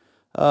with her.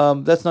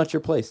 That's not your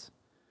place.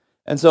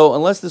 And so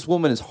unless this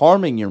woman is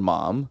harming your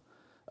mom,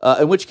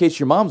 in which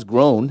case your mom's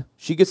grown,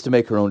 she gets to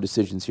make her own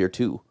decisions here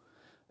too.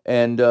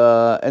 And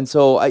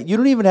so you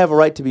don't even have a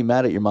right to be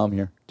mad at your mom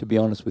here, to be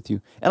honest with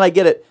you. And I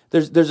get it.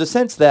 There's a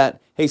sense that,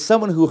 hey,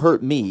 someone who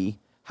hurt me,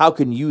 how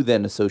can you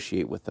then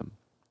associate with them?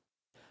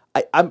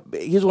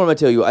 Here's what I'm going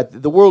to tell you.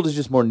 The world is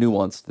just more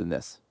nuanced than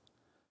this.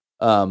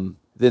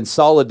 Than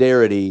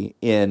solidarity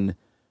in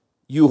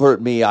you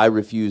hurt me, I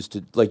refuse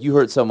to, you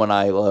hurt someone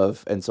I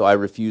love, and so I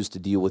refuse to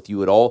deal with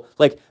you at all.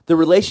 Like, the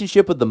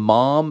relationship with the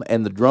mom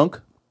and the drunk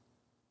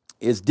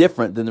is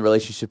different than the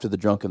relationship to the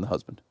drunk and the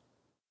husband.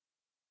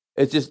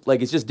 It's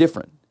just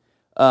different.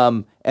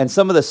 And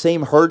some of the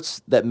same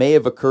hurts that may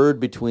have occurred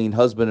between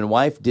husband and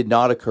wife did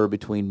not occur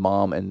between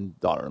mom and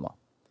daughter-in-law.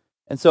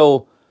 And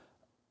so,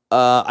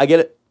 I get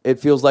it. It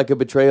feels like a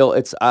betrayal.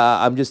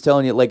 I'm just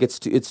telling you,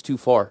 it's too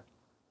far.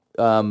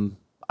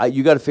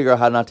 You got to figure out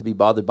how not to be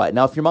bothered by it.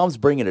 Now, if your mom's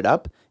bringing it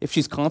up, if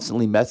she's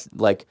constantly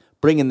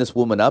bringing this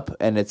woman up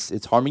and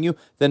it's harming you,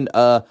 then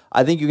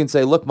I think you can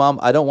say, look, Mom,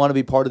 I don't want to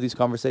be part of these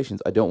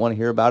conversations. I don't want to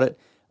hear about it.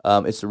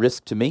 It's a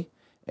risk to me.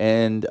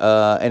 And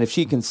if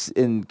she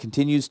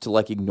continues to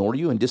ignore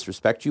you and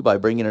disrespect you by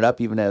bringing it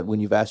up even when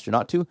you've asked her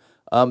not to,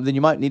 then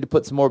you might need to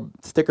put some more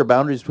thicker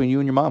boundaries between you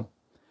and your mom.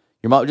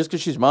 Your mom, just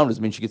because she's your mom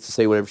doesn't mean she gets to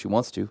say whatever she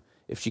wants to.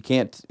 If she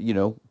can't,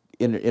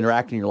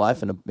 interact in your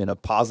life in a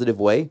positive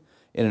way,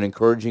 in an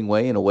encouraging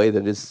way, in a way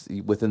that is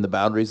within the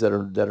boundaries that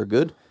are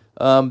good,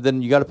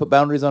 then you got to put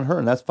boundaries on her,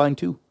 and that's fine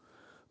too.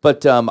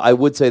 But I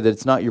would say that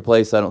it's not your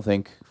place, I don't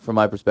think, from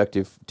my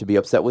perspective, to be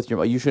upset with your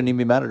mom. You shouldn't even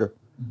be mad at her.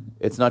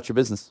 It's not your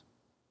business.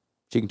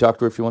 She can talk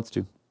to her if she wants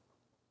to.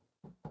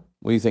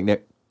 What do you think,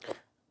 Nick?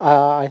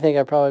 I think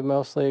I probably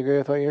mostly agree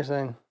with what you're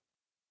saying.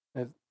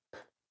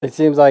 It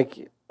seems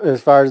like, as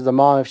far as the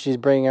mom, if she's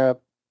bringing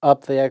up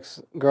the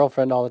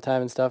ex-girlfriend all the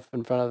time and stuff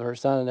in front of her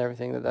son and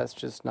everything, that's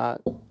just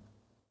not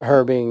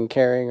her being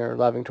caring or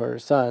loving toward her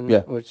son,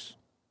 yeah. Which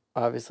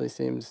obviously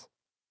seems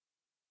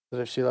that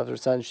if she loves her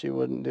son, she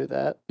wouldn't do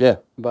that. Yeah.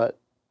 But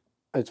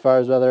as far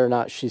as whether or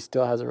not she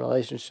still has a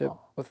relationship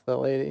with the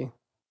lady,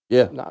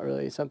 yeah, not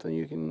really something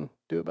you can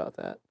do about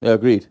that. Yeah,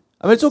 agreed.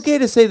 I mean, it's okay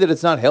to say that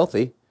it's not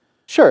healthy.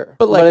 Sure.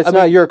 But it's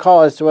not your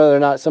call as to whether or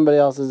not somebody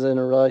else is in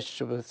a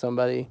relationship with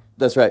somebody.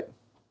 That's right.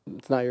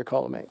 it's not your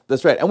call to make.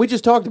 That's right. And we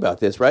just talked about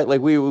this, right?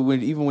 Like we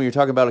even when you're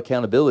talking about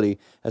accountability,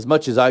 as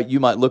much as you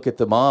might look at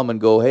the mom and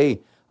go,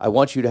 "Hey, I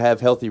want you to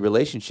have healthy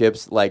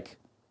relationships," like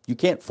you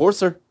can't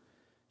force her.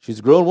 She's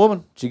a grown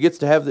woman. She gets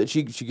to have that.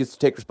 She gets to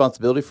take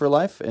responsibility for her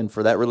life and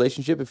for that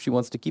relationship if she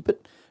wants to keep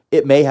it.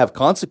 It may have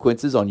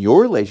consequences on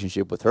your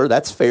relationship with her.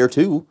 That's fair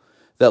too.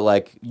 That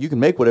like you can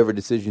make whatever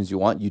decisions you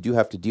want. You do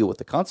have to deal with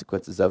the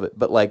consequences of it.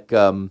 But like,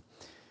 yeah.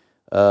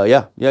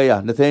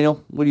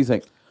 Nathaniel, what do you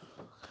think?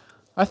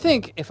 I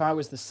think if I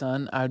was the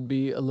son, I'd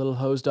be a little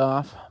hosed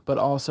off. But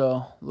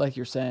also, like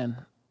you're saying,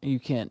 you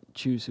can't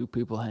choose who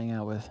people hang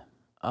out with.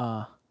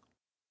 So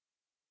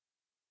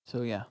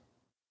yeah.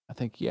 I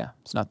think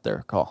it's not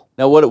their call.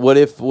 Now, what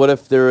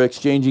if they're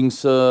exchanging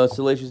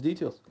salacious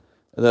details?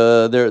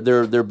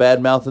 They're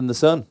bad mouthing the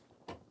son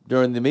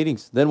during the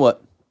meetings. Then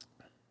what?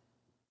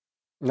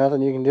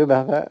 Nothing you can do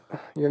about that.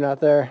 You're not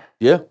there.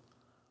 Yeah.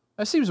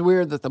 It seems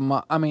weird that the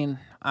mom. I mean,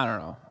 I don't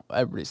know.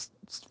 Everybody's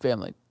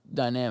family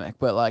dynamic,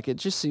 but like it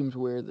just seems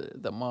weird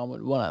that the mom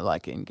would want to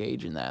like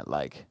engage in that,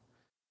 like,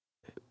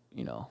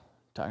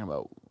 talking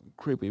about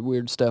creepy,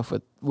 weird stuff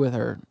with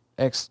her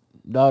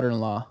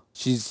ex-daughter-in-law.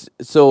 She's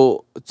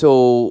so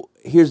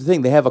here's the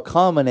thing, they have a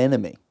common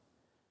enemy.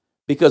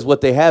 Because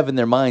what they have in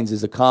their minds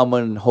is a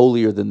common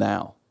holier than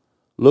thou.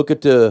 Look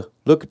at the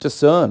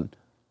son.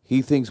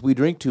 He thinks we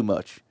drink too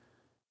much.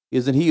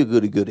 Isn't he a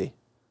goody-goody? You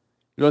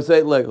know what I'm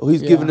saying? Like,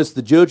 he's giving us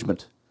the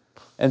judgment.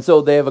 And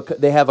so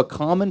they have a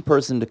common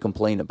person to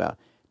complain about.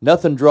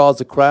 Nothing draws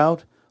a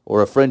crowd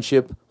or a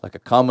friendship like a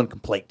common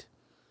complaint.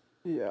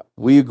 Yeah.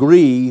 We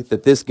agree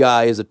that this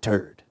guy is a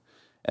turd.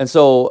 And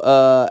so,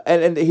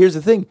 and here's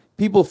the thing.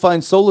 People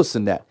find solace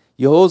in that.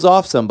 You hose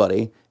off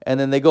somebody, and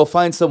then they go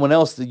find someone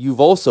else that you've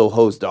also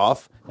hosed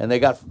off, and we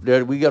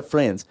got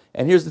friends.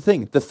 And here's the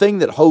thing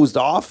that hosed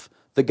off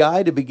the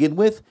guy to begin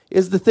with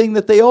is the thing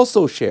that they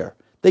also share.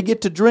 They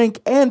get to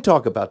drink and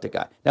talk about the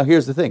guy. Now,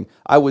 here's the thing.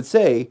 I would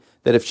say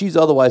that if she's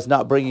otherwise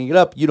not bringing it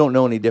up, you don't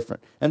know any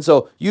different. And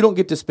so you don't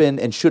get to spend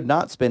and should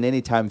not spend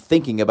any time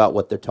thinking about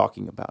what they're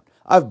talking about.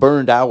 I've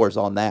burned hours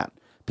on that.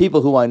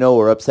 People who I know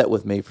are upset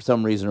with me for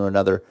some reason or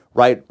another,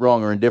 right,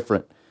 wrong, or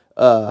indifferent,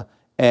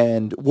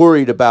 and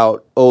worried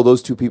about,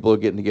 those two people are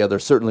getting together.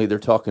 Certainly they're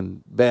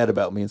talking bad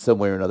about me in some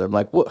way or another. I'm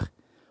like, what?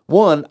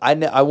 One,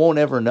 I won't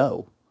ever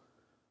know.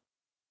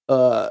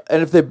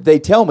 And if they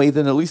tell me,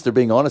 then at least they're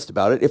being honest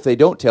about it. If they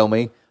don't tell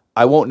me,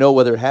 I won't know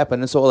whether it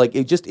happened. And so, like,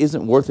 it just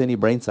isn't worth any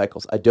brain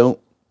cycles. I don't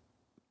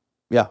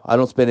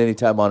spend any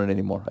time on it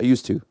anymore. I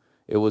used to.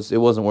 It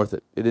wasn't worth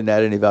it. It didn't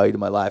add any value to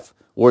my life,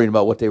 worrying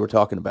about what they were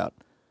talking about.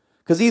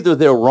 Because either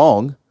they're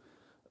wrong,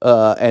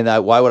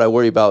 and why would I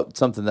worry about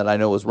something that I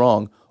know is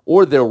wrong,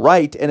 or they're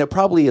right, and it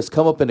probably has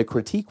come up in a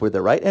critique where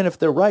they're right. And if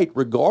they're right,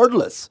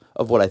 regardless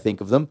of what I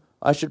think of them,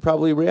 I should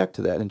probably react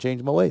to that and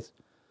change my ways.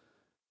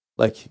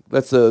 Like,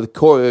 that's the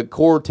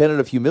core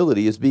tenet of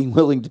humility, is being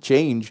willing to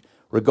change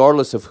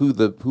regardless of who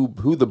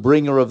the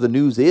bringer of the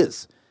news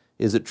is.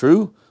 Is it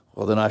true?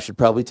 Well, then I should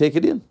probably take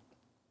it in.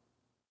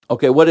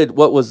 Okay,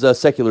 what was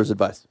Secular's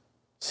advice?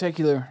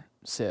 Secular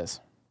says,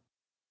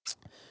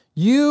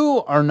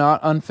 you are not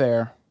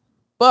unfair,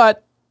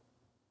 but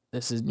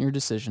this isn't your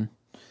decision.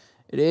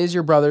 It is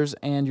your brother's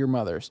and your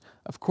mother's.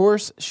 Of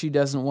course, she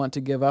doesn't want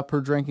to give up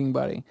her drinking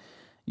buddy.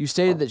 You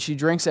stated that she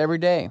drinks every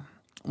day.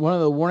 One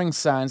of the warning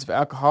signs of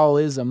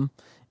alcoholism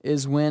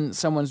is when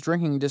someone's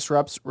drinking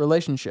disrupts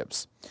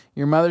relationships.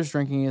 Your mother's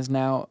drinking is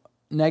now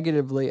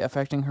negatively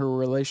affecting her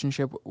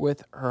relationship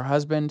with her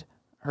husband,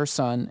 her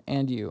son,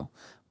 and you.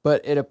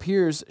 But it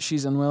appears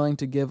she's unwilling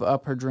to give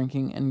up her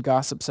drinking and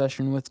gossip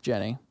session with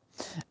Jenny.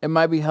 It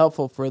might be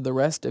helpful for the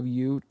rest of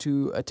you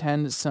to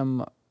attend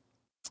some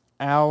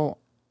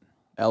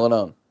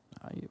Al-Anon.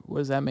 What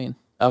does that mean?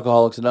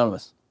 Alcoholics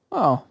Anonymous.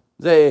 Oh.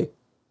 They.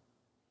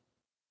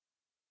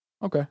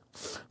 Okay.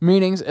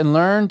 Meetings and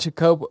learn to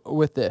cope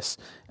with this.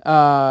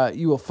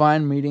 You will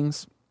find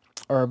meetings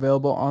are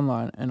available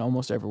online and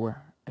almost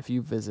everywhere if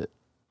you visit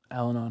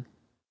alanon.org.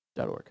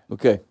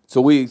 Okay.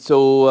 So we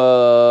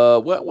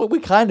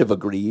kind of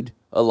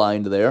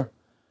aligned there.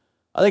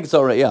 I think it's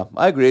all right. Yeah,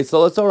 I agree.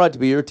 So it's all right to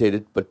be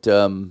irritated, but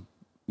do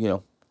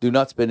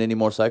not spend any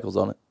more cycles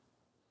on it.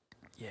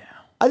 Yeah.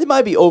 I think it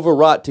might be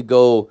overwrought to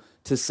go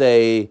to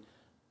say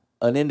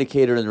an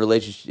indicator in the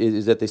relationship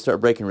is that they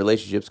start breaking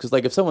relationships. Because,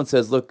 like, if someone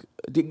says, "Look,"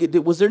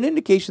 was there an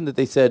indication that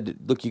they said,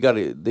 "Look,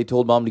 they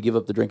told mom to give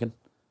up the drinking"?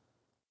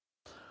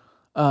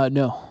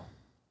 No.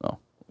 Oh,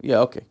 yeah,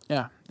 okay.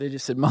 Yeah, they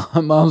just said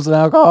mom's an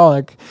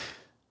alcoholic.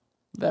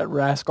 That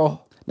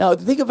rascal. Now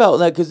think about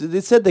that, because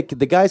they said that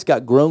the guy's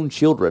got grown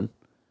children,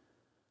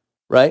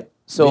 right?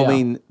 So yeah. I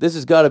mean, this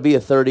has got to be a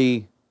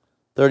 30,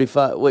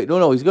 35. Wait,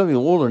 no, he's going to be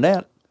older than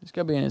that. He's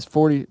got to be in his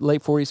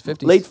late 40s,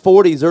 50s. Late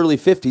 40s, early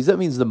 50s. That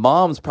means the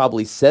mom's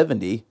probably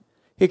 70.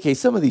 Okay,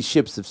 some of these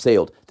ships have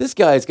sailed. This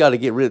guy's got to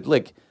get rid of,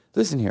 like,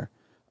 listen here.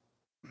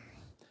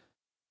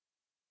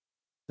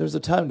 There's a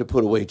time to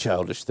put away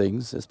childish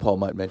things, as Paul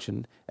might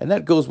mention, and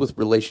that goes with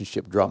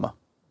relationship drama.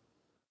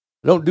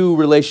 Don't do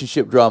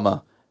relationship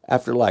drama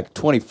after like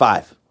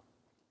 25,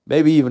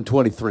 maybe even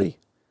 23.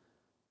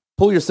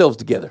 pull yourselves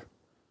together.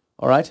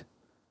 All right?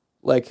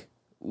 Like,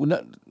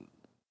 the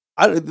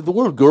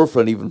word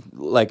girlfriend, even,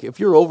 like, if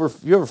you're over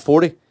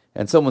 40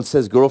 and someone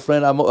says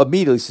girlfriend, I'm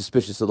immediately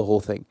suspicious of the whole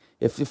thing.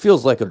 It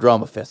feels like a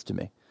drama fest to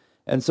me.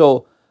 And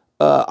so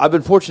I've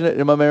been fortunate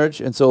in my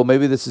marriage, and so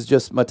maybe this is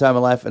just my time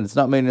in life, and it's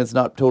not meaning it's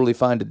not totally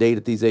fine to date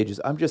at these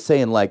ages. I'm just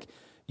saying, like,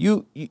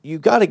 you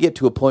got to get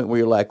to a point where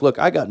you're like, look,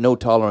 I got no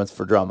tolerance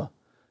for drama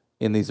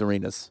in these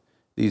arenas,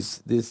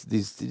 these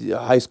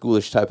high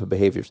schoolish type of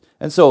behaviors.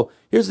 And so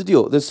here's the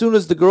deal. As soon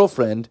as the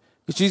girlfriend,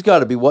 she's got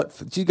to be late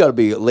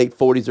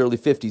 40s, early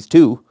 50s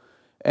too,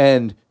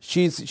 and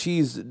she's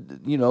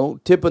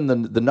tipping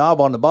the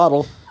knob on the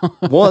bottle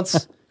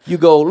once, you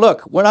go,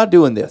 look, we're not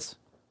doing this.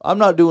 I'm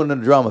not doing a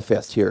drama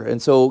fest here.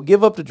 And so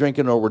give up the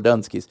drinking or we're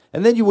doneskies.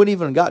 And then you wouldn't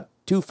even got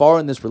too far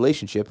in this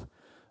relationship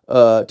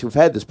to have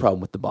had this problem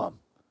with the bomb.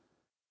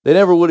 They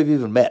never would have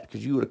even met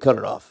because you would have cut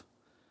it off.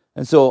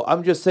 And so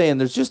I'm just saying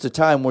there's just a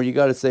time where you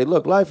got to say,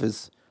 look,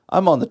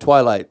 I'm on the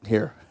twilight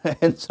here.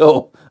 And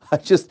so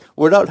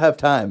we don't have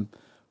time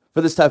for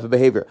this type of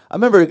behavior. I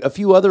remember a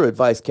few other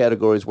advice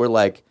categories where,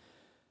 like,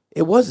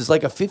 it's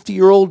like a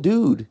 50-year-old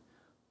dude,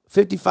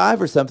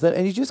 55 or something,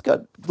 and you just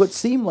got what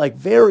seemed like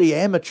very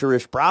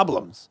amateurish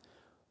problems,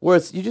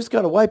 where you just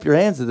got to wipe your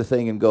hands of the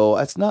thing and go,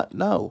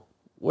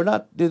 we're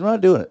not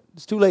doing it.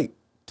 It's too late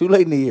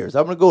in the years.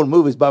 I'm going to go to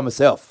movies by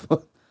myself.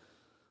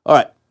 All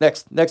right,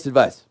 next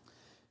advice.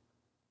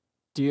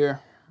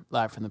 Dear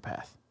Live from the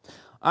Path,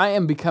 I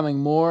am becoming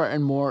more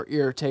and more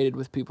irritated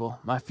with people.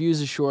 My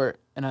fuse is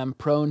short, and I'm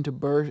prone to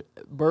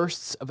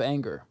bursts of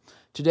anger.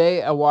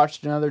 Today, I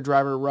watched another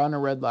driver run a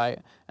red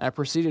light, and I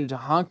proceeded to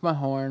honk my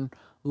horn,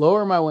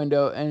 lower my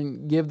window,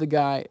 and give the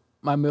guy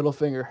my middle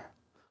finger.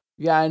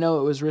 Yeah, I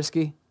know it was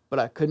risky, but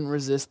I couldn't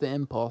resist the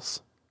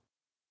impulse.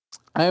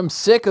 I am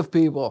sick of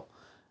people.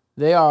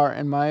 They are,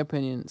 in my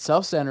opinion,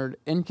 self-centered,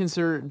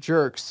 inconsiderate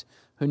jerks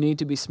who need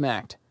to be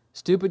smacked.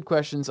 Stupid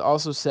questions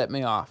also set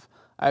me off.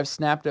 I have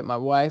snapped at my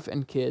wife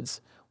and kids,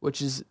 which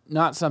is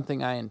not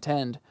something I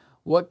intend.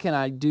 What can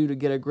I do to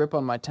get a grip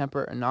on my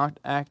temper and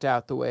not act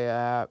out the way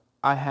I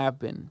have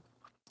been?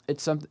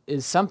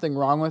 Is something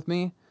wrong with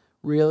me?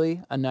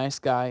 Really, a nice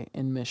guy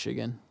in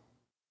Michigan.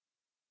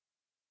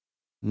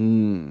 I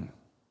don't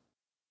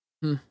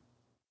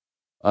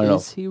know.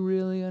 Is he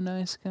really a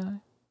nice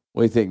guy?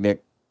 What do you think,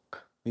 Nick?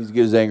 He needs to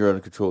get his anger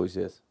under control, he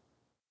says.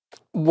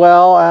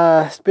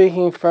 Well,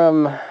 speaking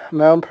from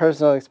my own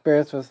personal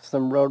experience with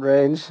some road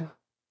rage,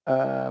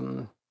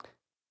 I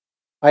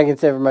can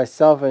say for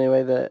myself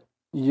anyway that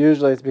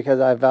usually it's because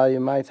I value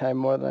my time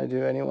more than I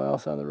do anyone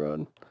else on the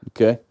road.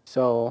 Okay.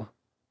 So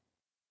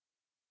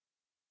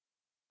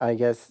I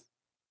guess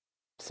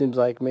seems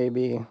like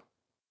maybe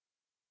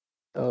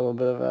a little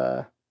bit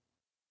of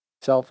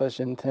selfish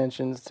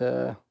intentions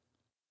to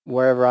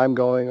wherever I'm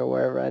going or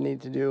wherever I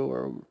need to do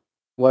or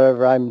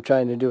whatever I'm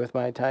trying to do with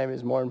my time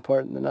is more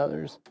important than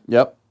others.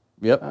 Yep.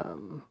 I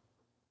don't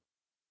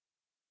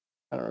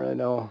really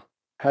know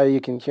how you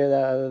can cure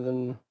that other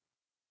than...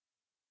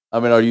 I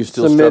mean, are you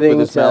still stuck with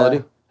this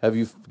malady? Have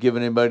you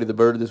given anybody the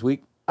bird this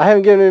week? I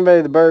haven't given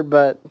anybody the bird,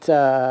 but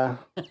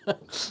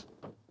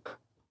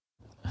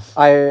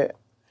I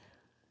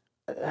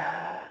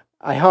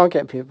honk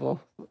at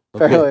people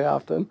fairly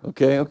often.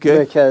 Okay.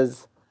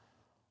 Because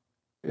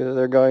either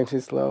they're going too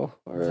slow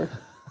or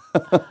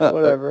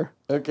whatever.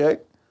 Okay.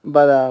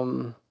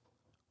 But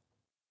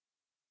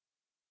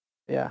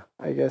yeah,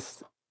 I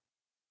guess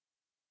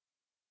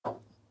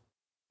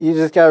you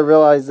just gotta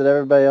realize that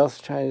everybody else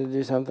is trying to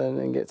do something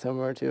and get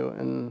somewhere too,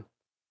 and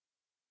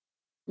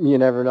you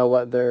never know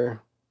what they're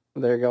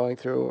going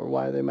through or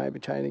why they might be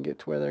trying to get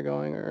to where they're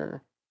going,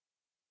 or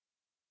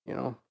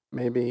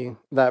maybe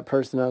that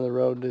person on the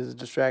road is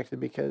distracted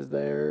because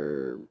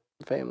they're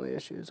family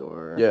issues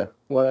or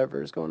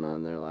whatever is going on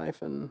in their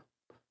life, and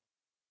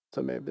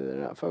so maybe they're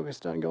not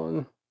focused on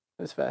going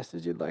as fast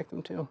as you'd like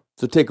them to.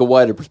 So take a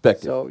wider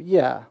perspective. So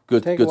yeah,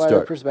 take a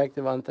wider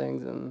perspective on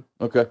things. And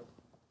okay.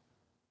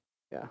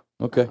 Yeah.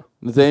 Okay.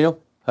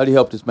 Nathaniel, how do you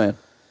help this man?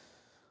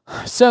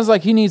 Sounds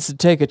like he needs to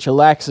take a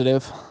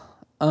chillaxative.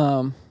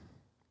 I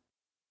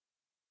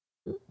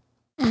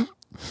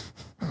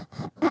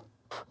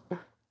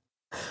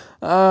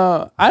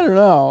don't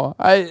know.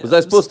 Was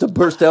I supposed to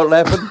burst out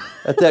laughing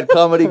at that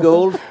comedy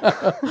gold?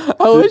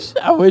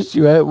 I wish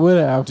you would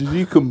have. Did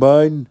you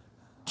combine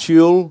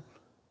chill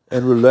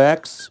and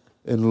relax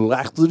and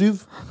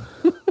laxative?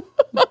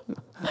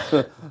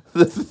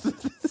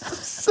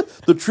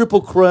 the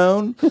triple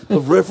crown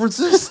of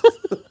references?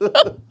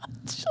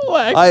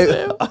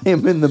 I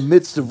am in the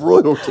midst of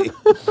royalty.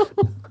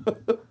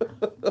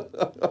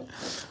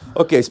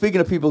 Okay, speaking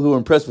of people who are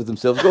impressed with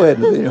themselves, go ahead,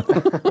 Nathaniel.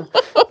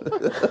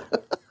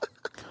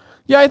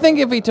 Yeah, I think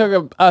if he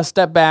took a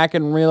step back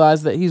and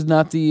realized that he's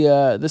not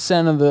the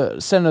center of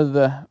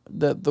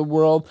the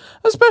world,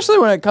 especially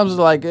when it comes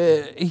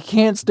to he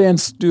can't stand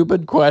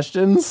stupid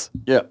questions.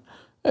 Yeah,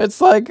 it's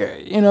like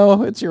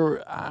it's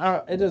your.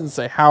 It doesn't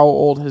say how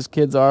old his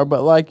kids are,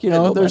 but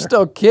they're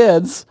still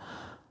kids.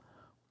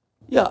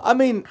 Yeah, I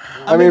mean,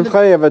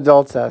 plenty of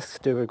adults ask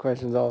stupid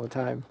questions all the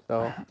time,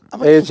 so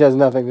age has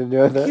nothing to do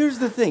with it. Here's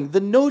the thing: the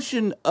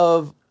notion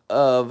of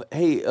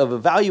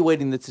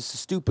evaluating that's a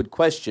stupid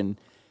question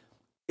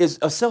is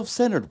a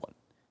self-centered one.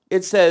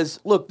 It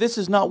says, "Look, this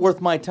is not worth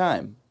my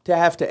time to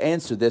have to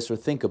answer this or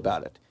think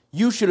about it.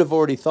 You should have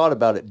already thought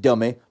about it,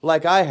 dummy,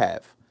 like I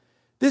have."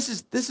 This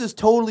is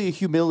totally a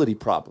humility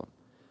problem.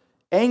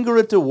 Anger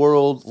at the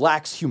world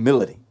lacks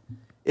humility.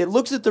 It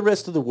looks at the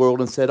rest of the world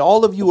and said,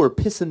 all of you are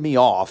pissing me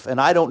off, and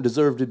I don't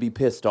deserve to be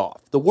pissed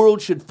off. The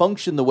world should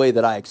function the way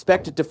that I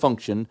expect it to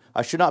function.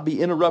 I should not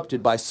be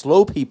interrupted by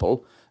slow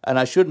people, and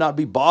I should not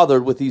be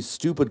bothered with these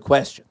stupid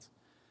questions.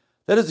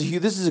 This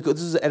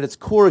is at its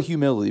core a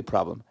humility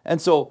problem.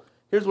 And so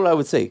here's what I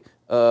would say,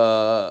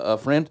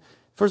 friend.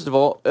 First of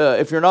all,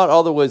 if you're not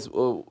otherwise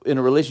in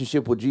a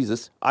relationship with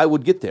Jesus, I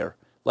would get there.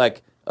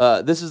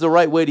 This is the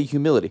right way to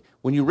humility.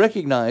 When you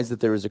recognize that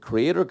there is a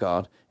creator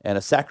God and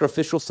a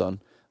sacrificial son,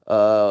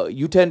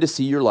 you tend to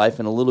see your life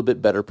in a little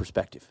bit better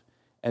perspective.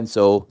 And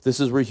so this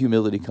is where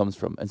humility comes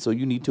from. And so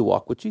you need to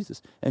walk with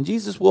Jesus. And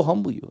Jesus will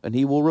humble you, and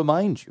he will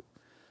remind you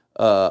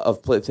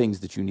of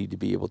things that you need to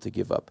be able to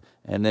give up.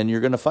 And then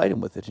you're going to fight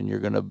him with it, and you're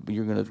going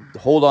to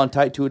hold on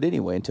tight to it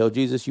anyway and tell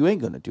Jesus you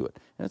ain't going to do it.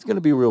 And it's going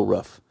to be a real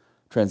rough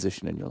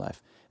transition in your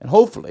life. And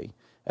hopefully,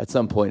 at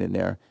some point in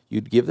there,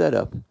 you'd give that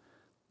up.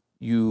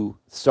 You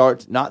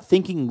start not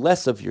thinking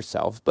less of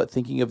yourself, but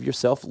thinking of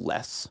yourself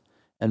less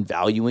and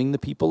valuing the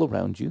people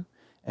around you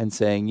and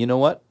saying, you know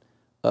what,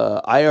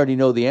 I already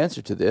know the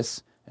answer to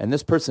this, and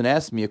this person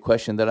asked me a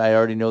question that I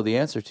already know the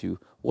answer to.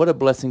 What a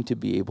blessing to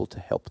be able to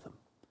help them.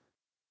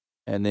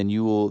 And then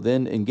you will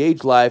then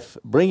engage life,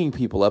 bringing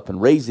people up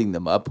and raising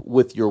them up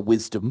with your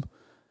wisdom,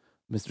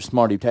 Mr.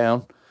 Smarty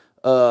Town,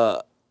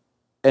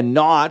 and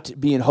not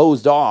being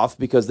hosed off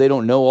because they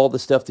don't know all the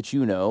stuff that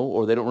you know,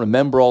 or they don't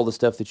remember all the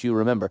stuff that you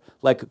remember.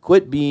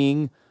 Quit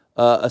being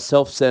a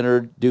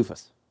self-centered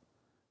doofus.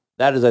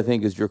 That is, I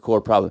think, is your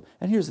core problem.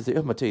 And here's the thing.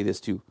 I'm going to tell you this,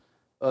 too.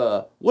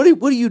 What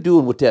are you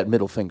doing with that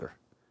middle finger?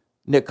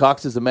 Nick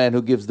Cox is the man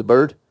who gives the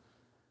bird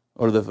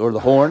or the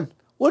horn.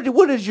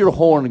 What is your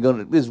horn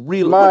going to, is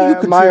real?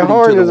 My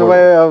horn is a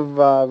way of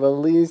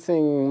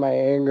releasing my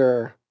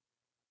anger,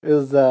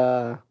 is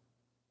to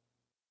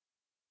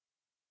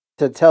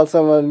tell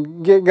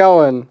someone, get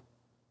going.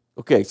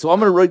 Okay, so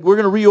we're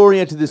gonna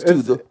reorient to this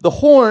too. The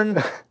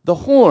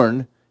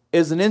horn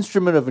is an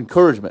instrument of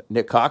encouragement.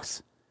 Nick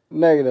Cox.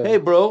 Negative. Hey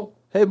bro,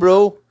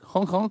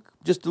 honk honk.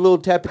 Just a little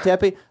tappy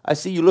tappy. I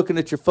see you looking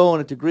at your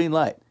phone at the green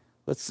light.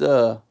 Let's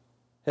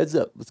heads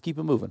up. Let's keep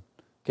it moving.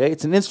 Okay,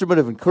 it's an instrument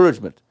of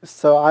encouragement.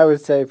 So I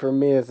would say for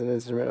me, it's an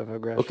instrument of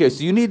aggression. Okay,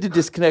 so you need to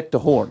disconnect the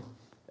horn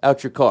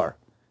out your car.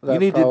 You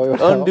need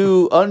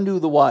to undo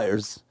the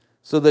wires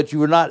so that you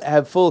will not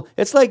have full.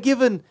 It's like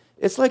having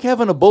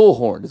a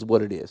bullhorn is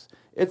what it is.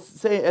 It's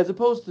saying, as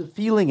opposed to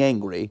feeling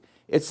angry,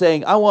 it's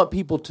saying I want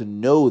people to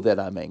know that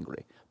I'm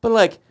angry.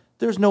 But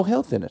there's no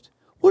health in it.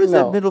 What is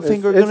that middle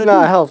finger going to do? It's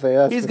not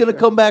healthy. He's going to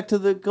come back to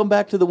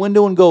the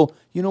window and go,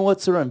 you know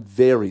what, sir? I'm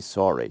very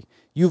sorry.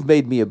 You've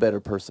made me a better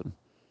person.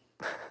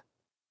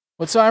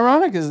 What's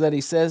ironic is that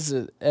he says,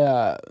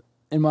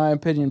 in my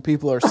opinion,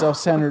 people are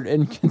self-centered,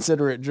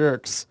 inconsiderate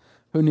jerks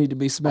who need to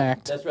be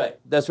smacked.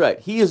 That's right.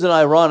 He is an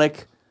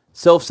ironic,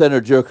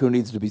 self-centered jerk who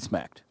needs to be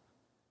smacked.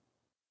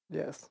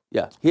 Yes.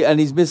 Yeah.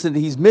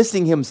 He's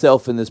missing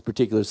himself in this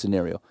particular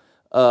scenario.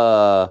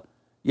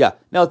 Yeah.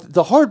 Now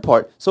the hard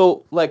part.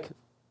 So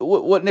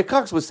what Nick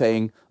Cox was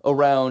saying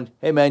around,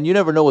 hey man, you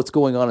never know what's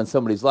going on in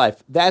somebody's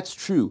life. That's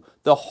true.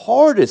 The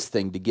hardest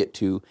thing to get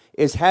to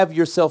is have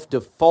yourself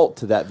default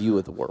to that view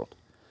of the world.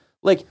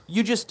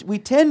 We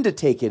tend to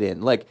take it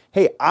in.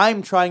 Hey,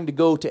 I'm trying to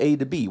go to A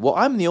to B. Well,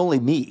 I'm the only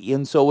me,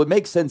 and so it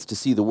makes sense to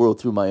see the world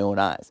through my own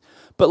eyes.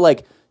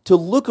 But to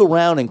look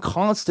around and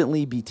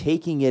constantly be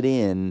taking it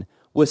in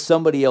with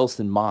somebody else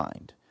in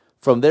mind,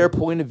 from their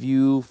point of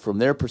view, from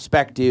their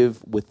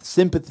perspective, with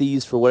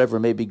sympathies for whatever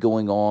may be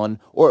going on,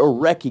 or a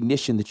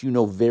recognition that you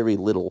know very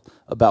little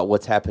about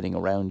what's happening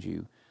around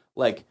you.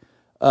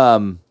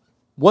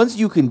 Once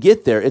you can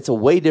get there, it's a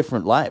way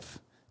different life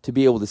to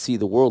be able to see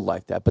the world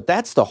like that. But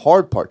that's the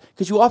hard part,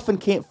 because you often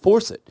can't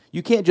force it.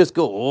 You can't just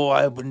go,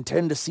 I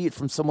intend to see it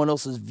from someone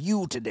else's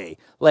view today.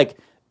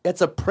 It's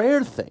a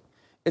prayer thing.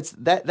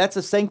 That's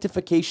a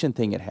sanctification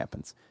thing that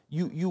happens.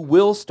 You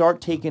will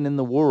start taking in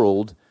the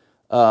world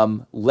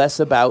less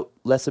about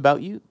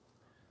you.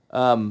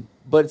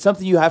 But it's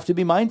something you have to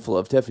be mindful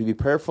of, to have to be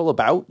prayerful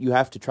about. You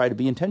have to try to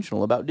be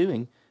intentional about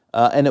doing,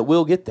 and it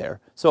will get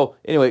there. So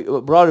anyway,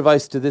 broad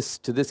advice to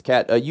this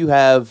cat: you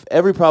have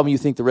every problem you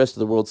think the rest of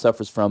the world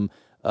suffers from.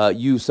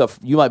 You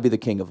might be the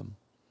king of them.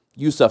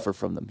 You suffer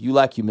from them. You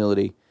lack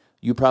humility.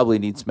 You probably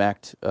need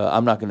smacked.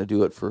 I'm not going to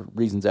do it for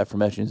reasons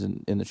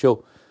aforementioned in the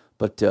show,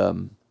 but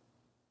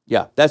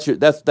yeah,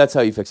 that's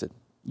how you fix it.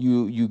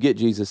 You get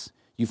Jesus.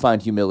 You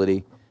find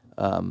humility.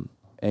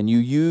 And you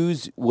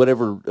use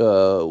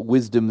whatever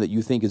wisdom that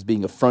you think is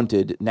being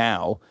affronted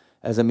now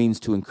as a means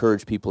to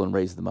encourage people and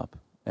raise them up.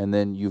 And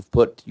then you've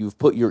put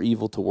your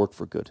evil to work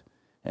for good,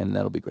 and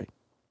that'll be great.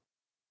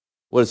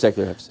 What does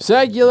Secular have to say?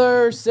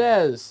 Secular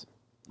says,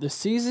 the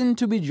season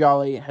to be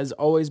jolly has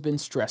always been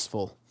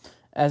stressful,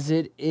 as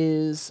it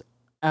is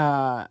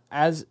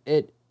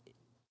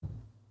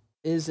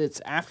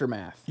its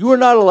aftermath. You are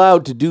not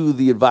allowed to do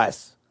the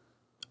advice.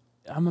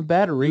 I'm a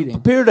bad at reading. You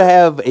appear to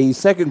have a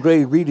second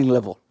grade reading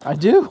level. I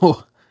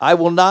do. I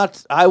will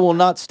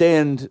not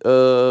stand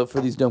for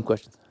these dumb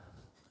questions.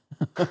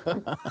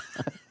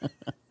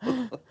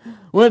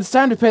 When it's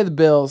time to pay the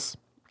bills,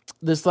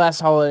 this last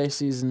holiday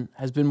season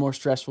has been more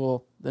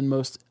stressful than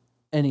most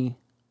any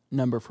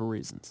number for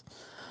reasons.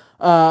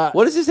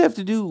 What does this have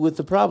to do with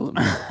the problem?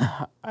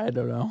 I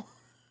don't know.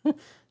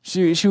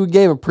 She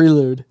gave a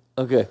prelude.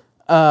 Okay.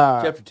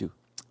 Chapter 2.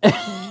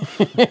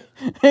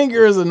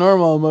 Anger is a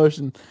normal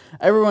emotion.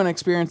 Everyone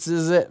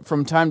experiences it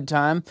from time to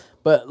time,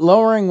 but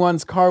lowering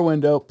one's car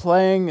window,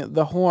 playing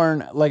the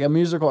horn like a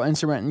musical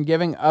instrument, and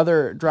giving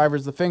other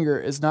drivers the finger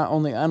is not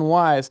only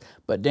unwise,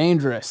 but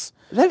dangerous.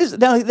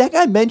 That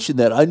guy mentioned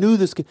that. I knew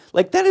this.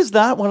 That is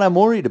not what I'm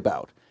worried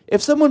about.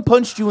 If someone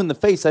punched you in the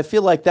face, I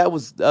feel like that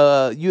was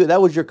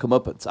your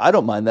comeuppance. I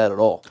don't mind that at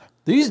all.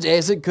 These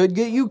days, it could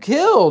get you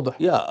killed.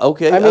 Yeah,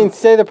 okay. I mean,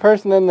 say the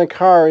person in the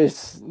car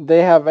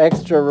they have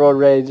extra road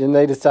rage and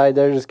they decide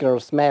they're just going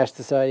to smash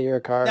the side of your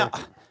car. Now,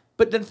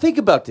 but then think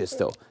about this,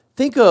 though.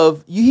 Think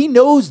of, he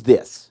knows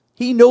this.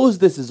 He knows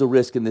this is a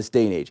risk in this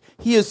day and age.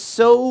 He is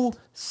so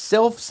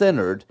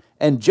self-centered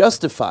and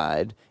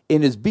justified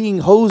in his being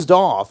hosed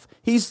off.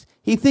 He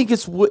thinks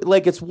it's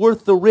it's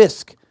worth the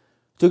risk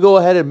to go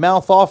ahead and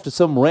mouth off to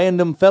some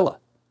random fella.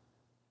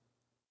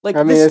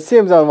 It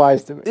seems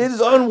unwise to me. It is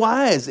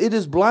unwise. It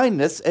is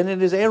blindness, and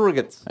it is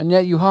arrogance. And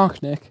yet you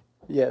honk, Nick.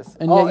 Yes.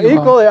 And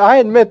equally, I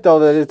admit, though,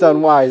 that it's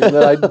unwise and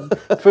that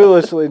I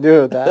foolishly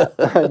do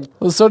that.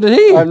 Well, so did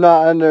he. I'm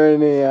not under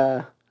any...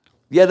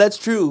 Yeah, that's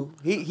true.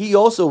 He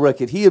also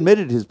he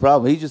admitted his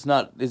problem. He's just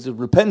not... His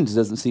repentance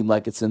doesn't seem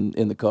like it's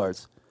in the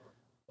cards.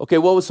 Okay,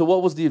 what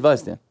was the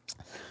advice then?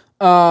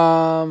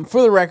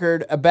 For the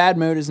record, a bad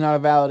mood is not a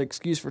valid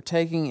excuse for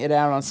taking it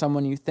out on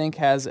someone you think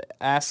has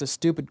asked a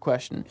stupid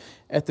question.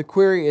 If the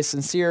query is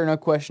sincere, no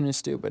question is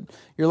stupid.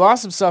 Your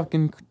loss of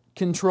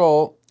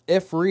self-control,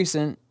 if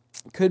recent,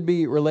 could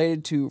be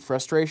related to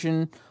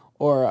frustration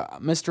or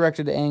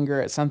misdirected anger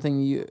at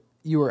something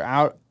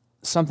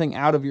something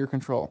out of your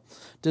control.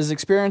 Does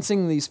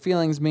experiencing these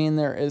feelings mean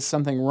there is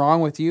something wrong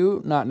with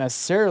you? Not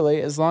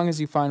necessarily, as long as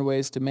you find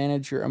ways to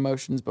manage your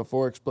emotions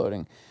before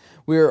exploding.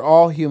 We are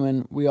all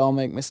human. We all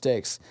make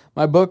mistakes.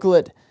 My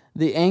booklet,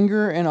 The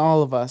Anger in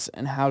All of Us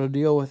and How to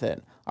Deal with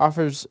It,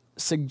 offers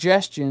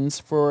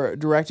suggestions for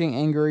directing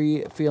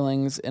angry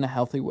feelings in a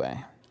healthy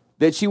way.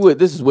 This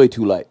is way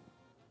too light.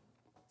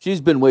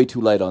 She's been way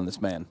too light on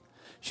this man.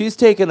 She's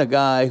taken a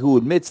guy who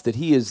admits that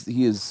he is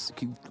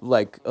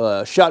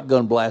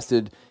shotgun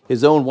blasted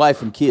his own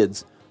wife and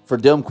kids for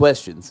dumb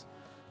questions,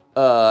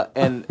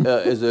 and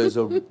is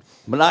a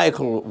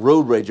maniacal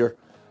road rager.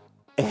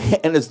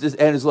 And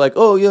it's like,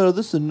 oh yeah,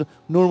 this is a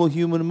normal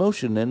human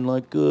emotion, and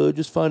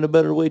just find a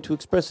better way to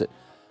express it.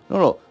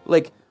 No,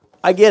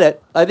 I get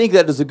it. I think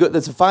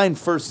that's a fine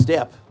first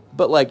step.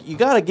 But you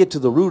got to get to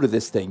the root of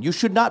this thing. You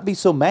should not be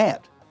so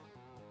mad.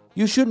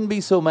 You shouldn't be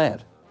so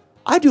mad.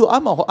 I do.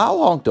 I'll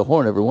honk the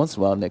horn every once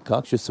in a while, Nick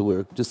Cox, just so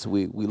we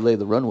lay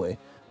the runway.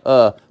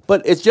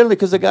 But it's generally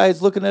because the guy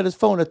is looking at his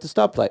phone at the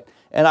stoplight,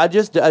 and I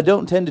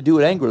don't tend to do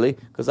it angrily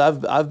because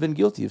I've been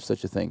guilty of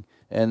such a thing.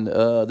 And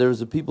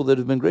there's people that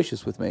have been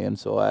gracious with me, and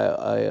so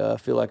I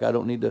feel like I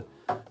don't need to,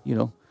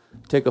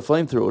 take a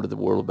flamethrower to the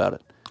world about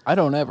it. I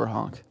don't ever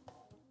honk.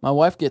 My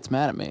wife gets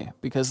mad at me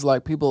because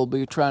people will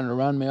be trying to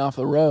run me off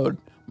the road,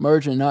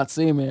 merge and not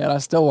see me, and I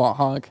still won't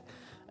honk.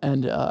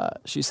 And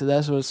she said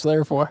that's what it's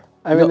there for.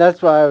 I mean,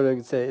 that's what I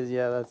would say is,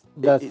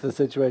 that's the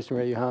situation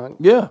where you honk.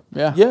 Yeah.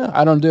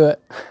 I don't do it.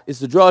 It's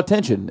to draw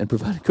attention and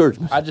provide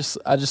encouragement. I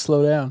just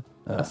slow down.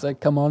 I say,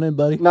 come on in,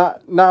 buddy.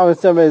 Not when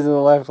somebody's in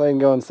the left lane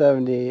going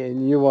 70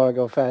 and you want to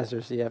go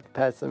faster, so you have to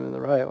pass them in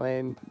the right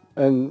lane,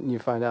 and you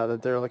find out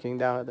that they're looking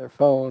down at their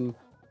phone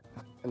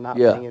and not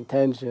paying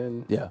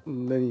attention. Yeah.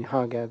 And then you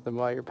honk at them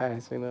while you're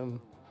passing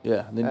them.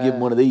 Yeah, and then give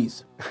them one of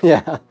these.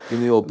 Yeah. Give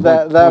them the old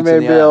that may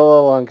be a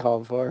little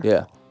uncalled for.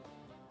 Yeah.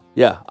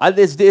 Yeah,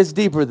 it's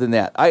deeper than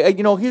that.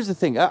 Here's the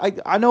thing.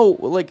 I know,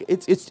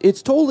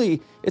 it's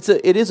totally,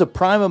 it is a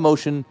prime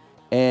emotion,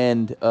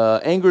 and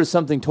anger is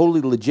something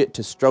totally legit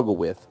to struggle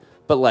with.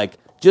 But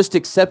just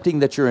accepting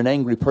that you're an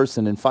angry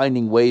person and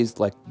finding ways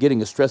like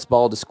getting a stress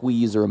ball to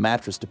squeeze or a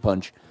mattress to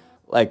punch,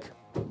 that.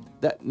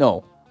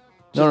 No.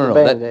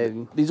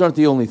 These aren't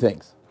the only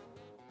things.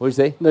 What do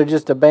you say? They're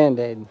just a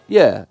Band-Aid.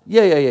 Yeah.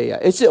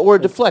 Or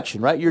a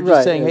deflection, right? You're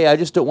just saying, hey, I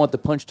just don't want the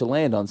punch to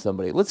land on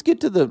somebody.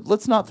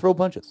 Let's not throw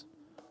punches.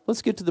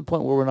 Let's get to the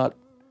point where we're not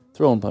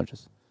throwing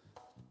punches.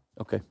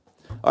 Okay.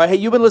 All right, hey,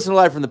 you've been listening to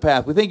Live from the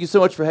Path. We thank you so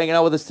much for hanging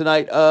out with us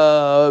tonight.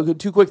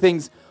 2 quick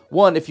things.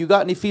 One, if you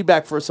got any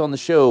feedback for us on the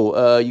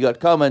show, you got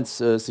comments,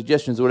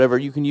 suggestions, or whatever,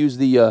 you can use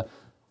the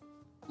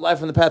Live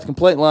from the Path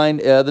complaint line.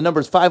 The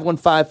number is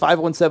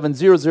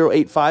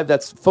 515-517-0085.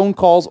 That's phone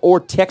calls or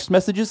text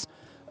messages.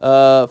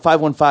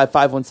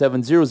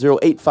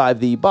 515-517-0085,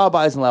 the Bob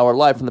Eisenhower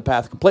Live from the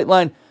Path complaint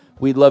line.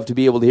 We'd love to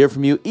be able to hear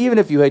from you, even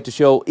if you hate the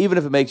show, even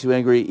if it makes you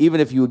angry,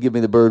 even if you would give me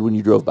the bird when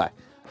you drove by.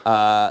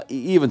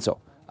 Even so,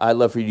 I'd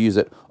love for you to use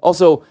it.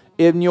 Also,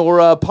 in your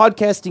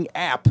podcasting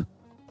app,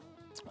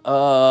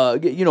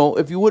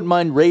 if you wouldn't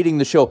mind rating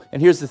the show.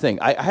 And here's the thing.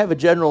 I have a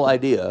general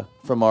idea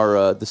from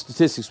our the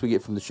statistics we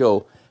get from the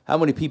show, how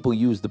many people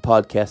use the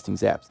podcasting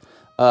apps.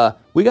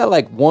 We got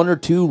like 1 or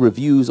 2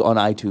 reviews on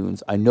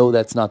iTunes. I know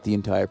that's not the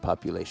entire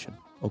population,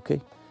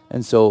 okay?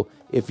 And so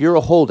if you're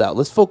a holdout,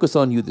 let's focus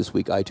on you this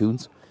week,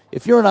 iTunes.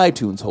 If you're an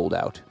iTunes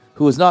holdout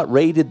who has not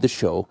rated the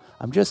show,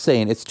 I'm just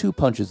saying it's 2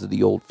 punches of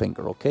the old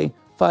finger, okay?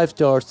 5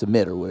 stars,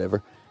 submit or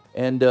whatever,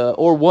 and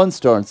or 1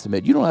 star and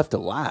submit. You don't have to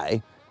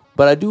lie,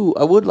 but I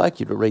would like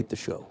you to rate the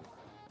show.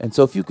 And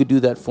so if you could do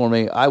that for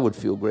me, I would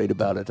feel great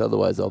about it.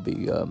 Otherwise, I'll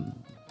be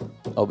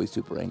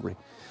super angry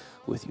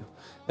with you.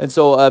 And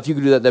so if you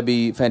could do that, that'd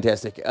be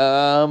fantastic.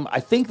 I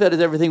think that is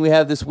everything we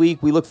have this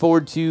week. We look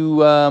forward to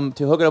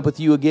hooking up with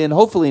you again,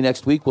 hopefully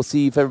next week. We'll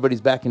see if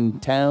everybody's back in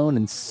town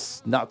and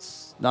not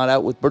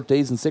out with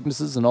birthdays and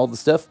sicknesses and all the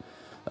stuff.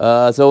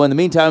 So in the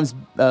meantime,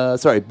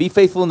 be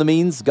faithful in the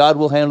means. God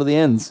will handle the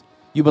ends.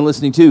 You've been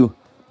listening to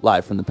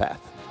Live from the Path.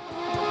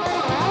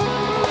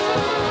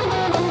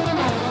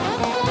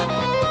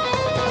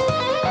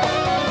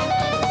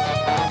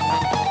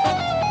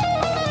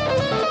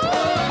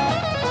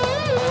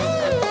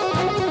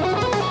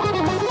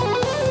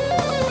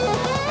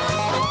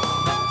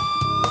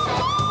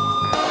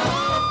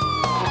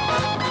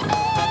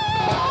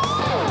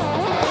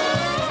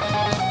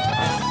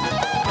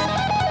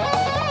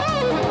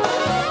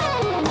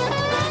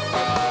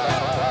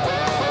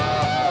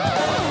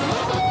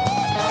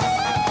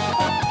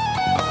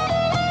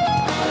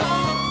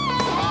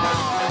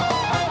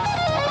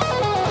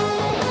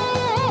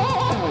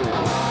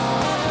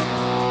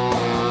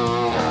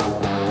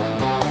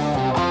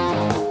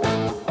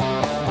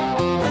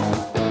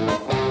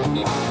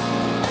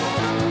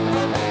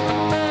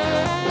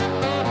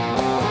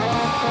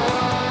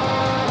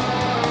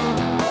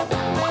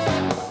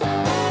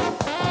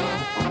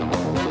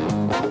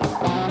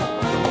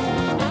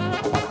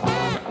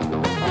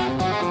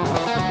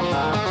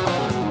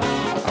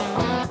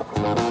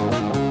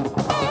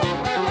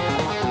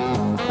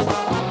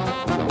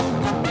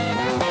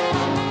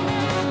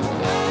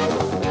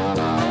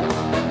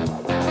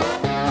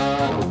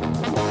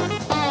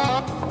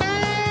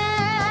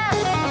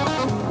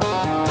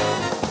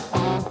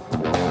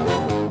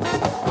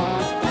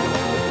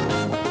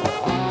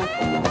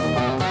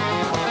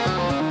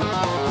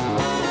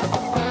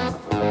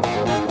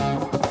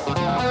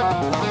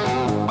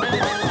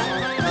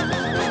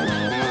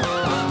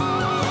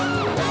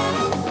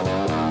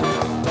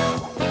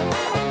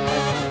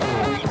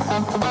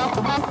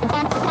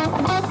 Thank you.